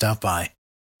 or just stop by.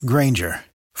 Grainger,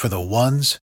 for the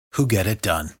ones who get it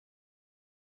done.